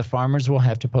now, the farmers will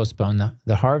have to postpone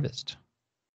the harvest.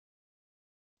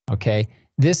 Okay,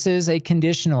 this is a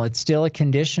conditional. It's still a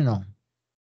conditional.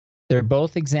 They're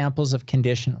both examples of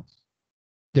conditionals.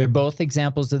 They're both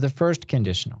examples of the first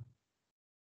conditional.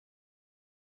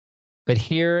 But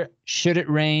here, should it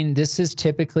rain, this is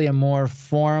typically a more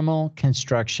formal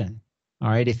construction. All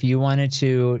right, if you wanted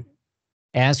to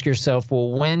ask yourself,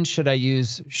 well, when should I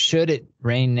use should it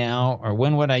rain now, or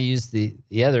when would I use the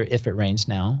other if it rains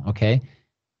now, okay?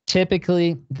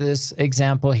 Typically, this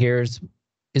example here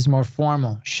is more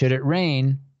formal. Should it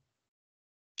rain,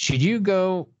 should you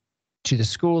go to the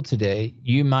school today,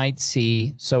 you might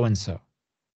see so-and-so.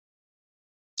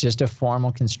 Just a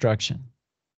formal construction.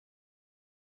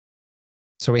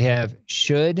 So we have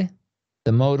should,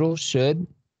 the modal should,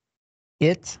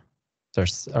 it,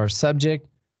 it's our subject.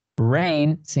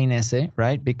 Rain, sin ese,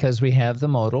 right? Because we have the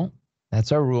modal.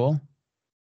 That's our rule.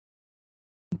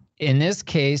 In this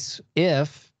case,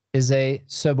 if is a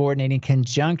subordinating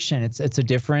conjunction. It's a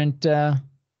different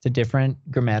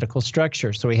grammatical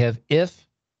structure. So we have if,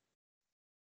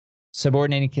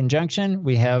 subordinating conjunction.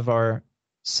 We have our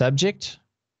subject.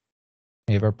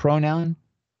 We have our pronoun.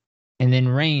 And then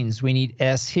rains, we need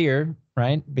S here,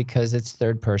 right? Because it's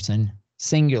third person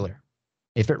singular.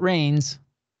 If it rains,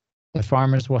 the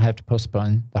farmers will have to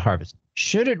postpone the harvest.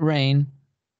 Should it rain?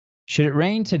 Should it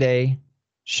rain today?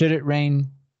 Should it rain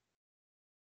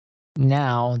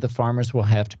now? The farmers will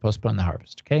have to postpone the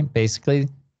harvest. Okay, basically,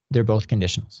 they're both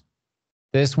conditionals.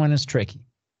 This one is tricky.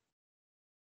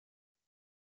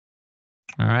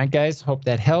 All right, guys, hope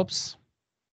that helps.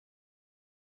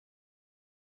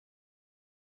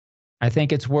 I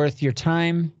think it's worth your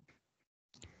time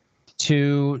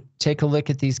to take a look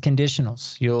at these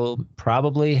conditionals. You'll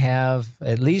probably have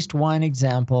at least one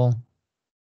example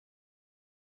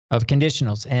of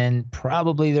conditionals, and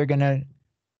probably they're going to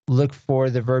look for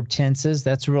the verb tenses.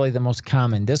 That's really the most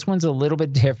common. This one's a little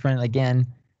bit different, again,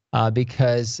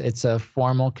 because it's a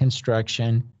formal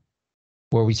construction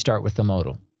where we start with the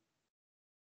modal.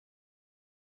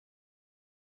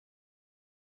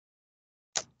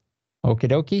 Okie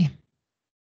dokie.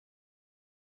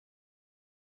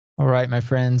 All right, my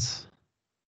friends.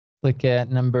 Look at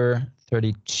number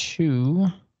 32.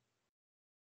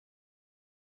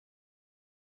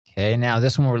 Okay, now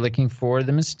this one we're looking for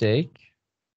the mistake.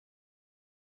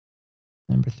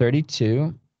 Number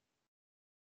 32.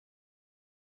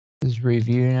 This is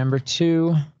review number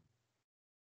 2.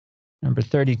 Number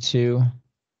 32.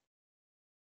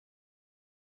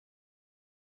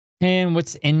 And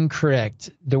what's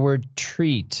incorrect? The word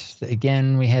treat.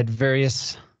 Again, we had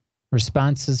various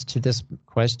responses to this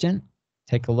question.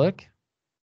 Take a look.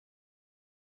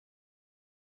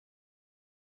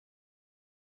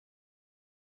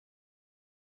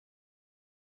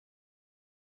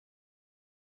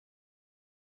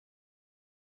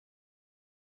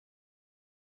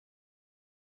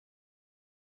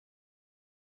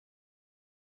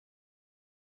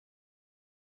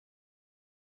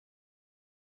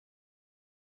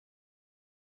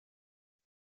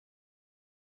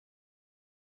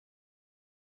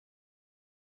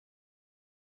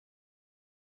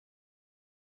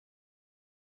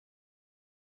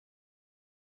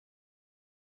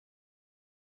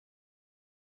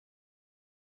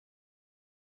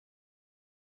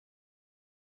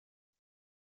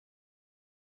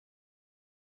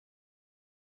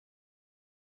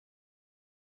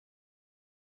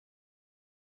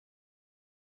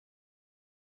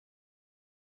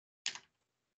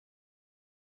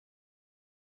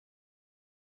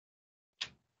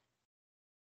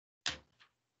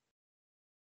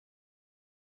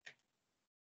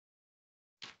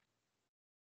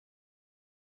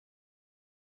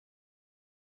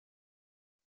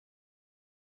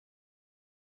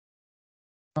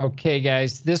 Okay,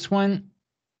 guys, this one,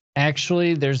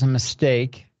 actually, there's a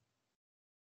mistake.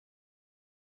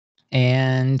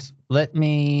 And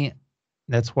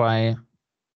that's why,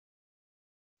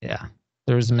 yeah,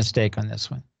 there was a mistake on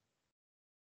this one.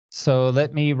 So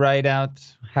let me write out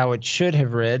how it should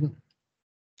have read.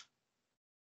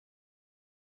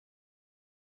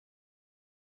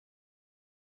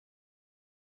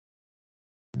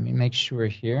 Let me make sure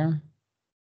here.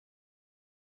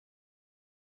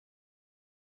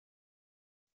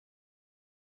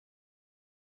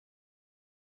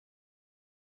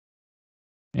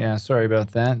 Yeah, sorry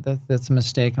about that. That's a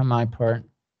mistake on my part.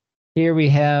 Here we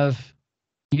have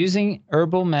using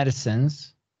herbal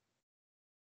medicines.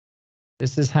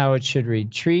 This is how it should read.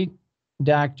 Treat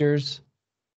doctors,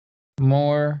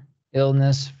 more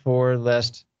illness for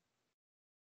less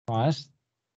cost.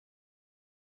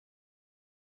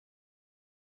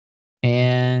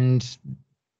 And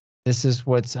this is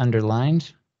what's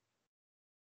underlined.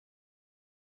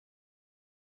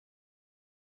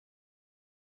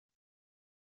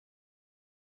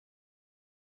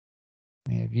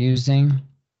 We have using.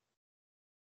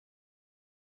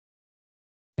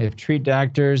 We have treat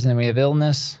doctors, and then we have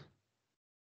illness.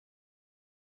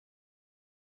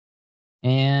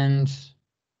 And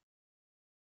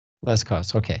less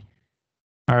cost. Okay.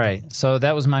 All right. So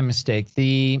that was my mistake.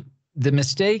 The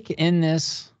mistake in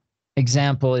this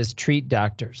example is treat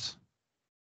doctors.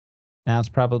 Now it's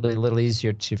probably a little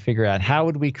easier to figure out how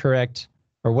would we correct,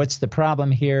 or what's the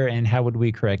problem here and how would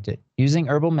we correct it? Using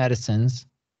herbal medicines.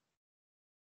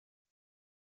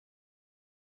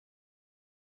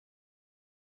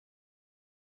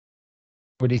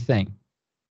 What do you think?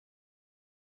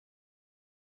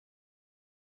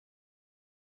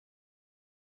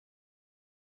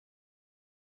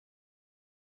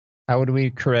 How would we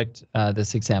correct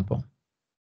this example?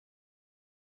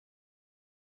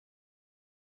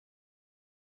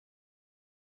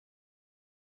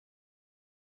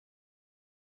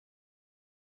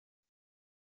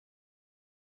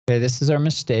 Okay, this is our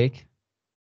mistake.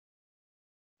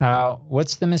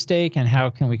 What's the mistake and how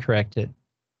can we correct it?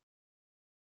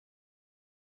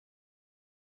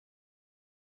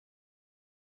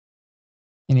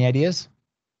 Any ideas?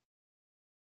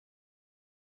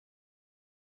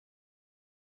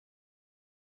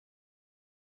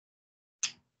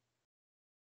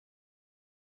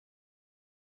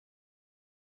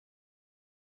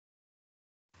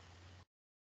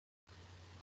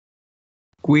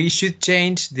 We should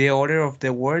change the order of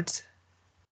the words.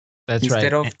 That's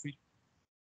Instead right.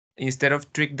 Instead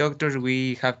of trick doctors,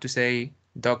 we have to say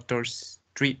doctors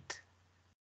treat.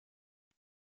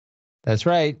 That's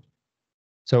right.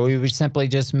 So we would simply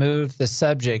just move the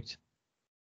subject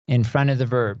in front of the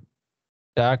verb.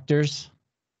 Doctors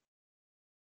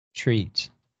treat.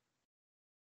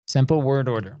 Simple word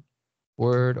order.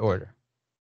 Word order.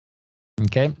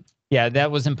 Okay. Yeah, that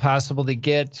was impossible to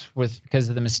get because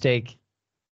of the mistake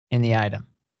in the item.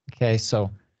 Okay,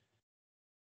 so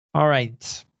all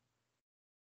right.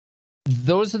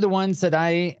 Those are the ones that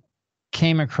I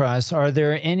came across. Are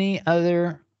there any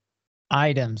other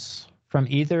items from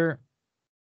either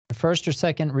the first or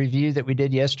second review that we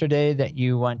did yesterday that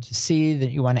you want to see,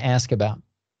 that you want to ask about?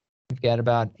 We've got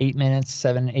about 8 minutes,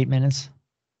 7, 8 minutes.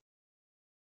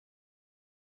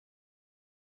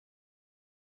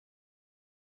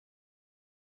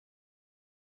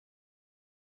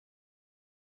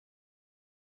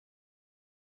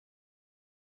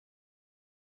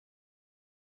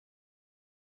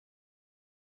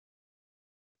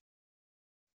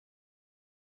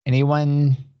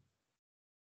 Anyone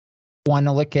want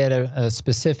to look at a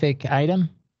specific item?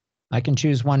 I can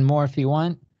choose one more if you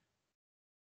want.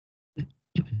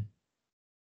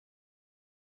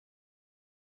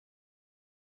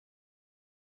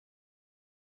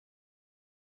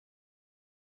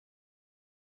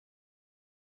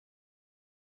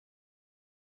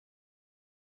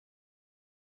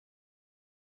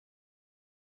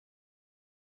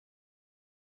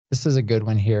 This is a good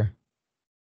one here.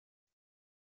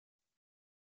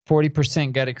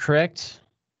 40% got it correct.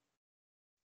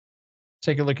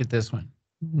 Take a look at this one.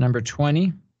 Number 20.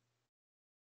 And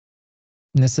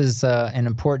this is an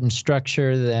important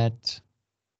structure that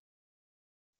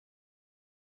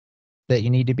you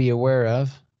need to be aware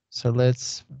of. So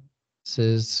this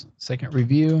is second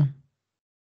review.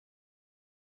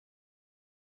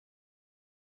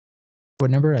 What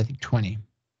number? I think 20.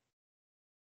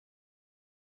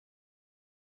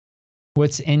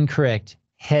 What's incorrect?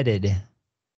 Headed.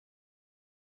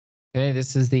 Okay,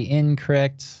 this is the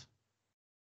incorrect.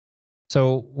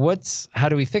 So how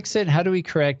do we fix it? How do we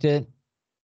correct it?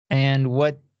 And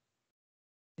what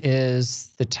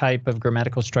is the type of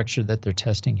grammatical structure that they're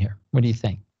testing here? What do you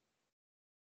think?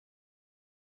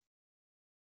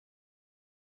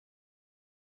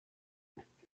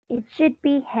 It should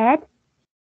be head.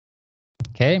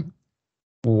 Okay.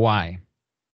 Why?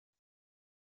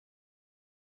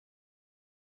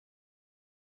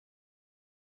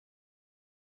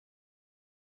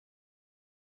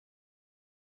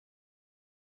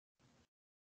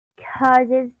 Because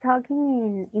it's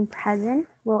talking in present.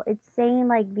 Well, it's saying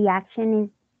like the action is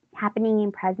happening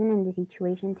in present in the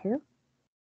situation too.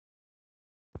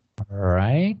 All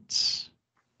right.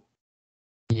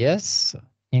 Yes.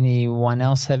 Anyone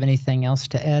else have anything else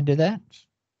to add to that?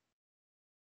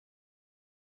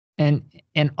 And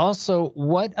also,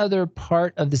 what other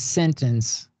part of the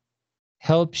sentence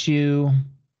helps you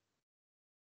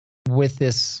with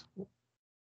this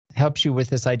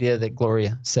idea that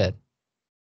Gloria said?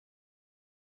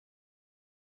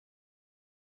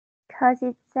 Because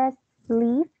it says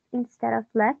leave instead of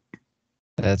left.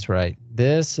 That's right.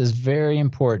 This is very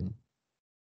important.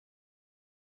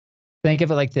 Think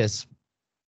of it like this.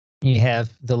 You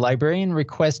have the librarian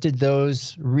requested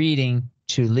those reading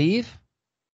to leave.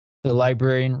 The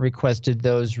librarian requested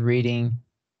those reading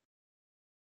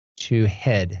to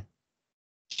head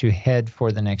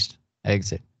for the next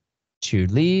exit. To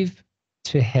leave,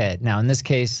 to head. Now, in this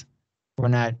case,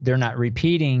 they're not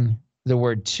repeating the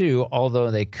word to, although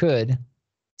they could.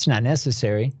 It's not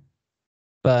necessary.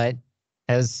 But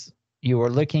as you are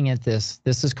looking at this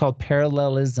is called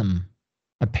parallelism,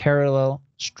 a parallel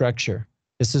structure.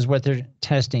 This is what they're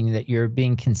testing, that you're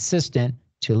being consistent.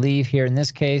 To leave here, in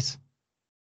this case,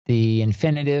 the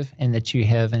infinitive, and that you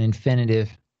have an infinitive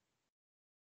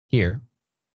here.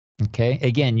 Okay,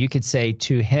 again, you could say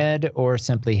to head or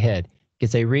simply head. You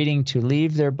could say reading to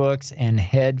leave their books and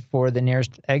head for the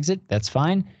nearest exit. That's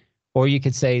fine. Or you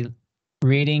could say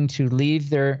reading to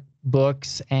leave their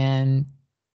books and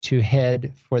to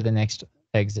head for the next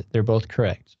exit. They're both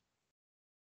correct.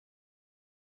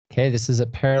 Okay, this is a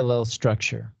parallel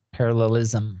structure,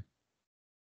 parallelism.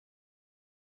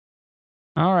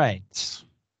 All right.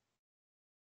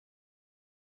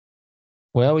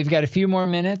 Well, we've got a few more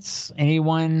minutes.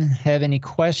 Anyone have any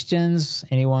questions?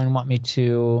 Anyone want me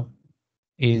to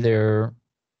either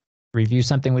review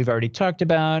something we've already talked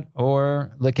about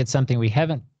or look at something we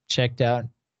haven't checked out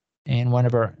in one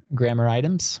of our grammar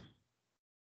items?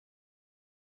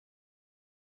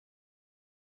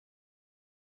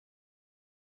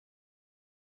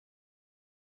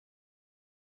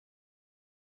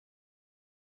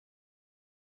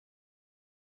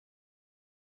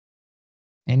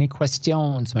 Any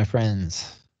questions, my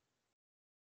friends?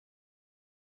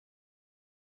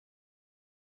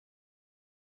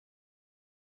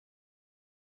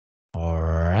 All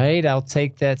right, I'll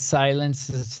take that silence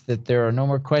as that there are no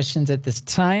more questions at this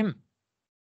time.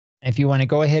 If you want to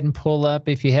go ahead and pull up,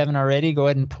 if you haven't already, go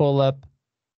ahead and pull up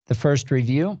the first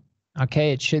review.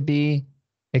 Okay, it should be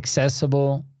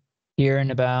accessible here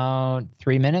in about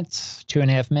 3 minutes,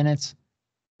 2.5 minutes.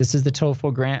 This is the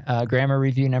TOEFL grammar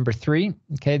review number 3.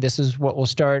 Okay, this is what we'll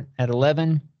start at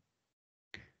 11.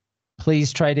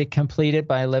 Please try to complete it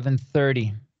by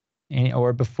 11:30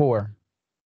 or before.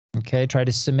 Okay, try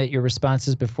to submit your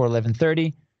responses before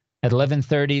 11:30. At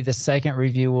 11:30, the second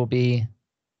review will be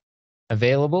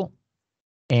available.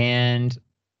 And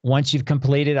once you've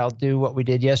completed, I'll do what we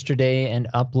did yesterday and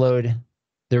upload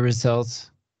the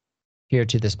results here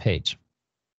to this page.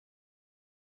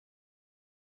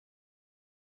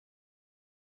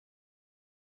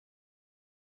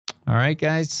 All right,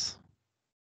 guys.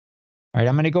 All right,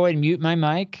 I'm going to go ahead and mute my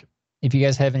mic. If you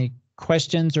guys have any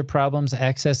questions or problems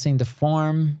accessing the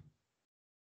form,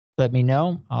 let me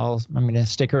know. I'm going to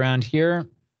stick around here,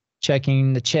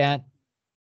 checking the chat,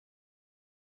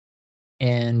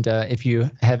 and if you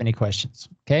have any questions,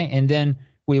 okay? And then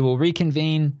we will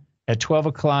reconvene at 12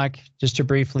 o'clock just to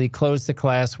briefly close the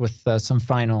class with some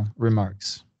final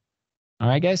remarks. All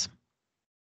right, guys?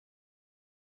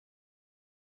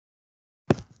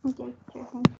 Okay, sure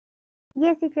thing.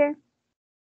 Yes, teacher.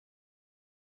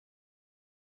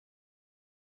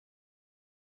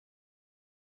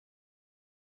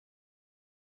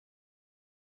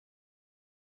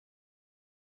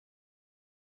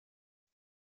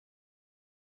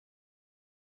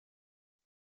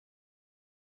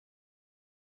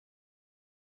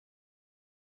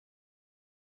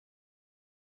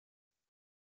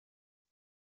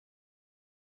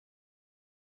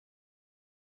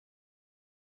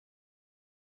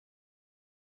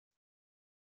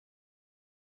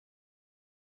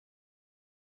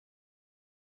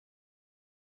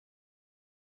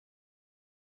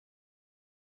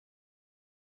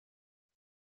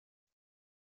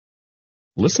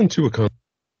 Listen to a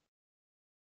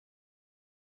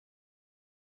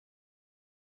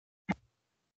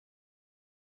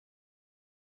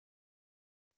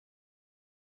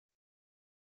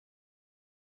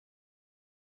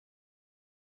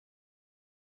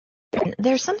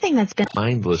There's something that's been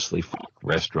mindlessly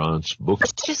restaurants, books.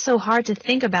 it's just so hard to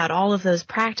think about all of those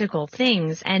practical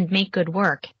things and make good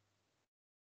work.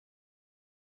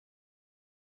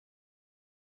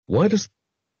 Why does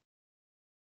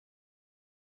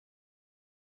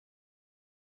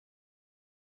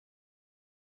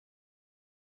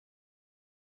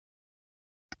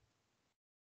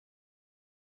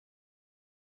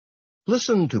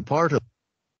Listen to part of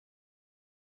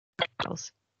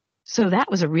So that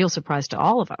was a real surprise to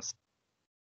all of us.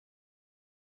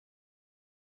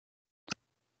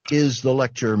 is the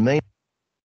lecture main.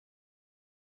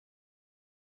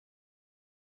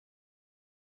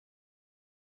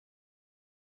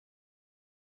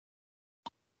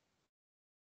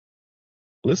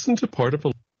 listen to part of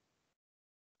a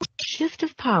Shift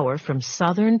of power from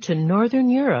southern to northern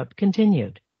Europe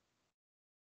continued.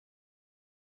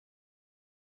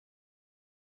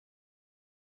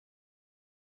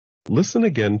 listen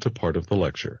again to part of the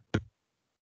lecture.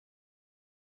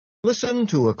 Listen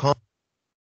to a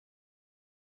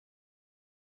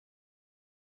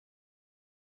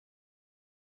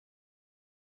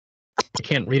I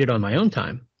can't read it on my own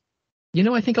time. You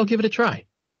know, I think I'll give it a try.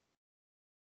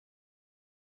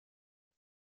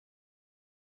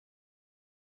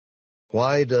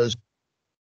 Why does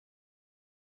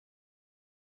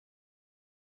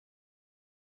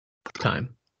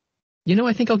Time. You know,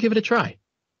 I think I'll give it a try.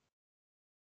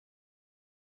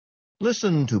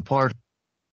 listen to part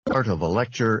of a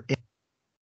lecture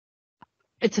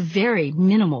It's a very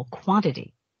minimal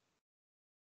quantity.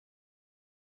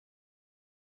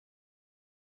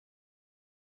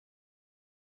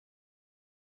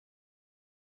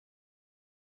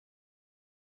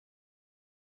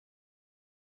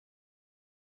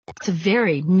 It's a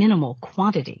very minimal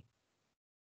quantity.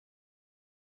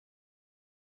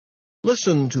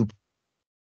 Listen to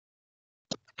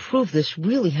Prove this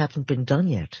really hasn't been done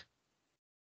yet.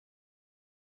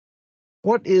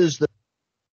 what is the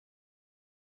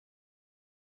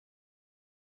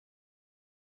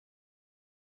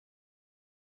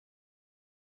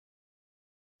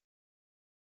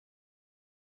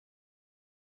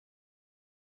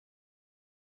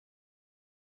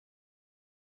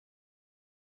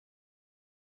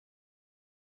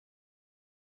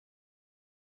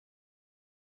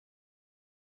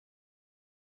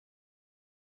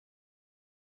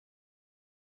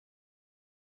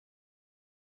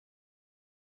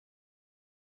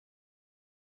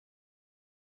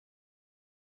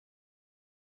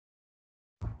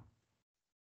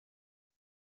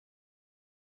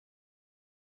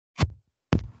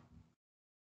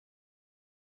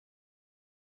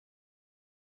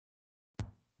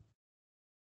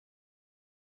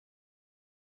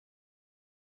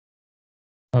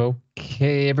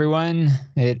Okay, everyone,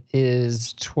 it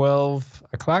is 12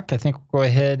 o'clock. I think we'll go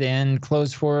ahead and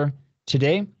close for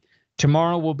today.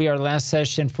 Tomorrow will be our last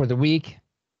session for the week.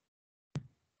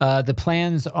 The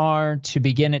plans are to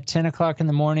begin at 10 o'clock in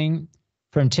the morning.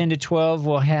 From 10 to 12,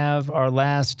 we'll have our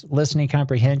last listening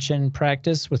comprehension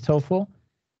practice with TOEFL.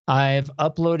 I've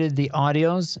uploaded the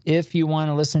audios if you want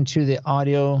to listen to the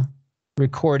audio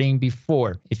recording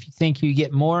before. If you think you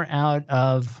get more out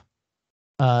of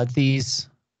these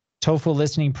TOEFL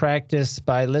listening practice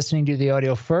by listening to the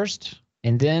audio first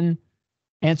and then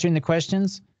answering the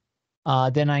questions,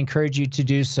 then I encourage you to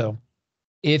do so.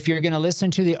 If you're going to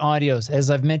listen to the audios, as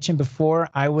I've mentioned before,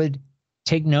 I would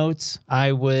take notes.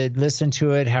 I would listen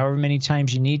to it however many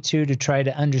times you need to try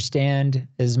to understand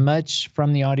as much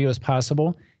from the audio as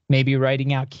possible. Maybe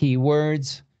writing out key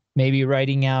words, maybe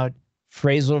writing out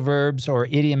phrasal verbs or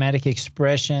idiomatic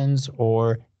expressions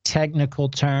or technical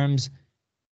terms.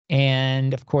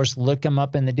 And of course, look them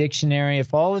up in the dictionary.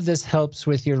 If all of this helps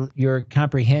with your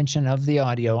comprehension of the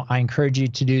audio, I encourage you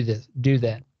to do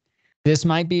that. This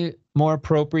might be more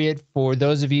appropriate for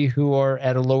those of you who are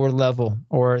at a lower level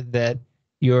or that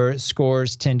your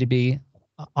scores tend to be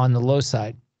on the low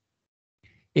side.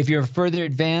 If you're further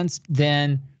advanced,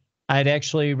 then I'd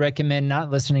actually recommend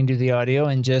not listening to the audio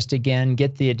and just, again,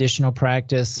 get the additional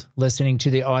practice listening to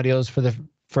the audios for the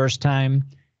first time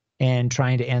and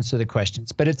trying to answer the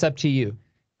questions. But it's up to you.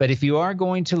 But if you are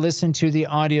going to listen to the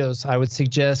audios, I would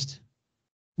suggest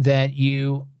that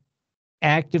you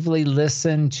actively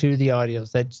listen to the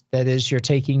audios. That is, you're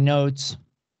taking notes,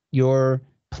 you're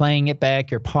playing it back,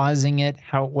 you're pausing it,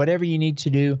 whatever you need to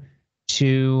do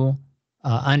to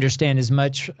understand as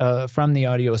much from the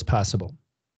audio as possible.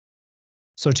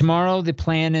 So tomorrow the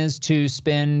plan is to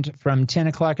spend from 10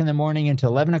 o'clock in the morning until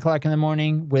 11 o'clock in the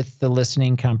morning with the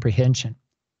listening comprehension.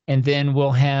 And then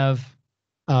we'll have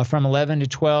from 11 to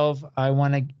 12, I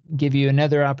want to give you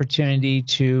another opportunity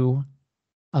to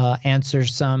answer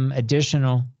some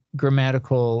additional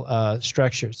grammatical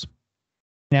structures.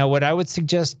 Now, what I would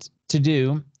suggest to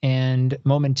do, and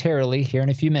momentarily here in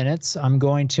a few minutes, I'm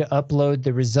going to upload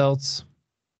the results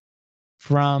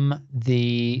from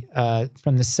the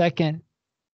second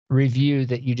review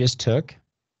that you just took.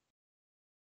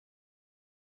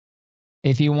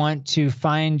 If you want to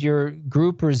find your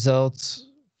group results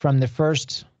from the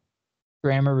first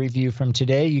grammar review from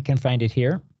today, you can find it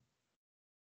here.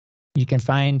 You can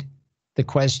find the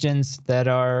questions that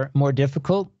are more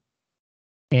difficult.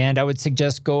 And I would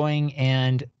suggest going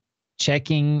and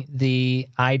checking the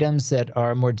items that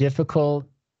are more difficult,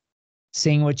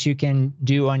 seeing what you can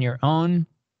do on your own.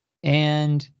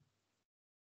 And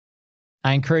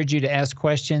I encourage you to ask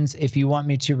questions if you want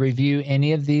me to review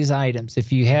any of these items.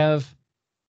 If you have,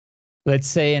 let's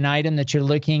say, an item that you're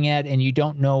looking at and you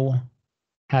don't know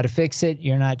how to fix it,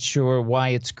 you're not sure why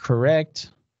it's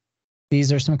correct,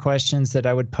 these are some questions that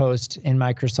I would post in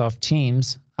Microsoft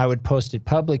Teams. I would post it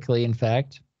publicly, in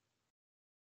fact,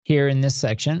 here in this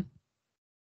section.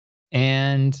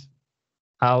 And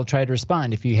I'll try to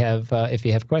respond if you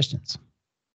have questions.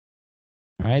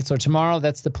 All right, so tomorrow,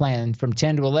 that's the plan. From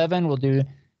 10 to 11, we'll do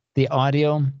the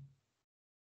audio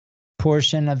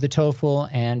portion of the TOEFL,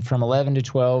 and from 11 to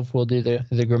 12, we'll do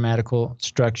the grammatical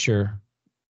structure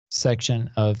section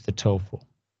of the TOEFL.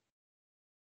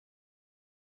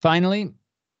 Finally,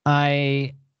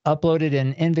 I uploaded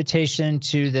an invitation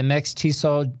to the MEX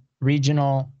TESOL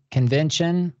Regional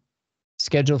Convention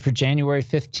scheduled for January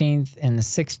 15th and the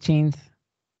 16th.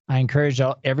 I encourage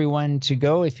everyone to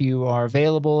go if you are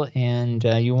available and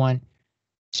you want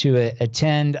to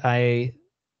attend. I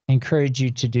encourage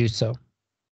you to do so.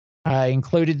 I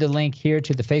included the link here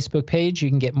to the Facebook page. You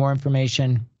can get more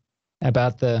information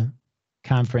about the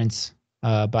conference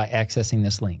by accessing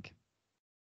this link.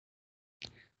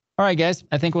 All right, guys,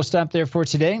 I think we'll stop there for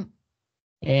today.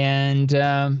 And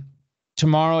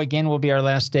tomorrow, again, will be our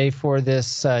last day for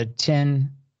this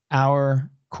 10-hour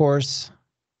course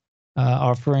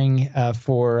offering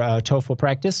for TOEFL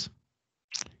practice.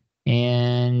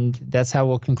 And that's how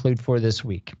we'll conclude for this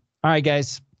week. All right,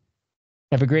 guys,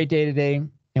 have a great day today,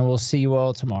 and we'll see you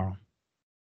all tomorrow.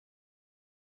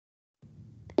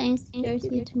 Thanks, teacher.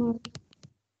 See you tomorrow.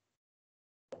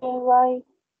 Bye.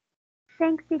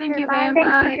 Thanks, teacher. Thank you, Bye. ma'am.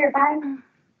 Bye. Bye.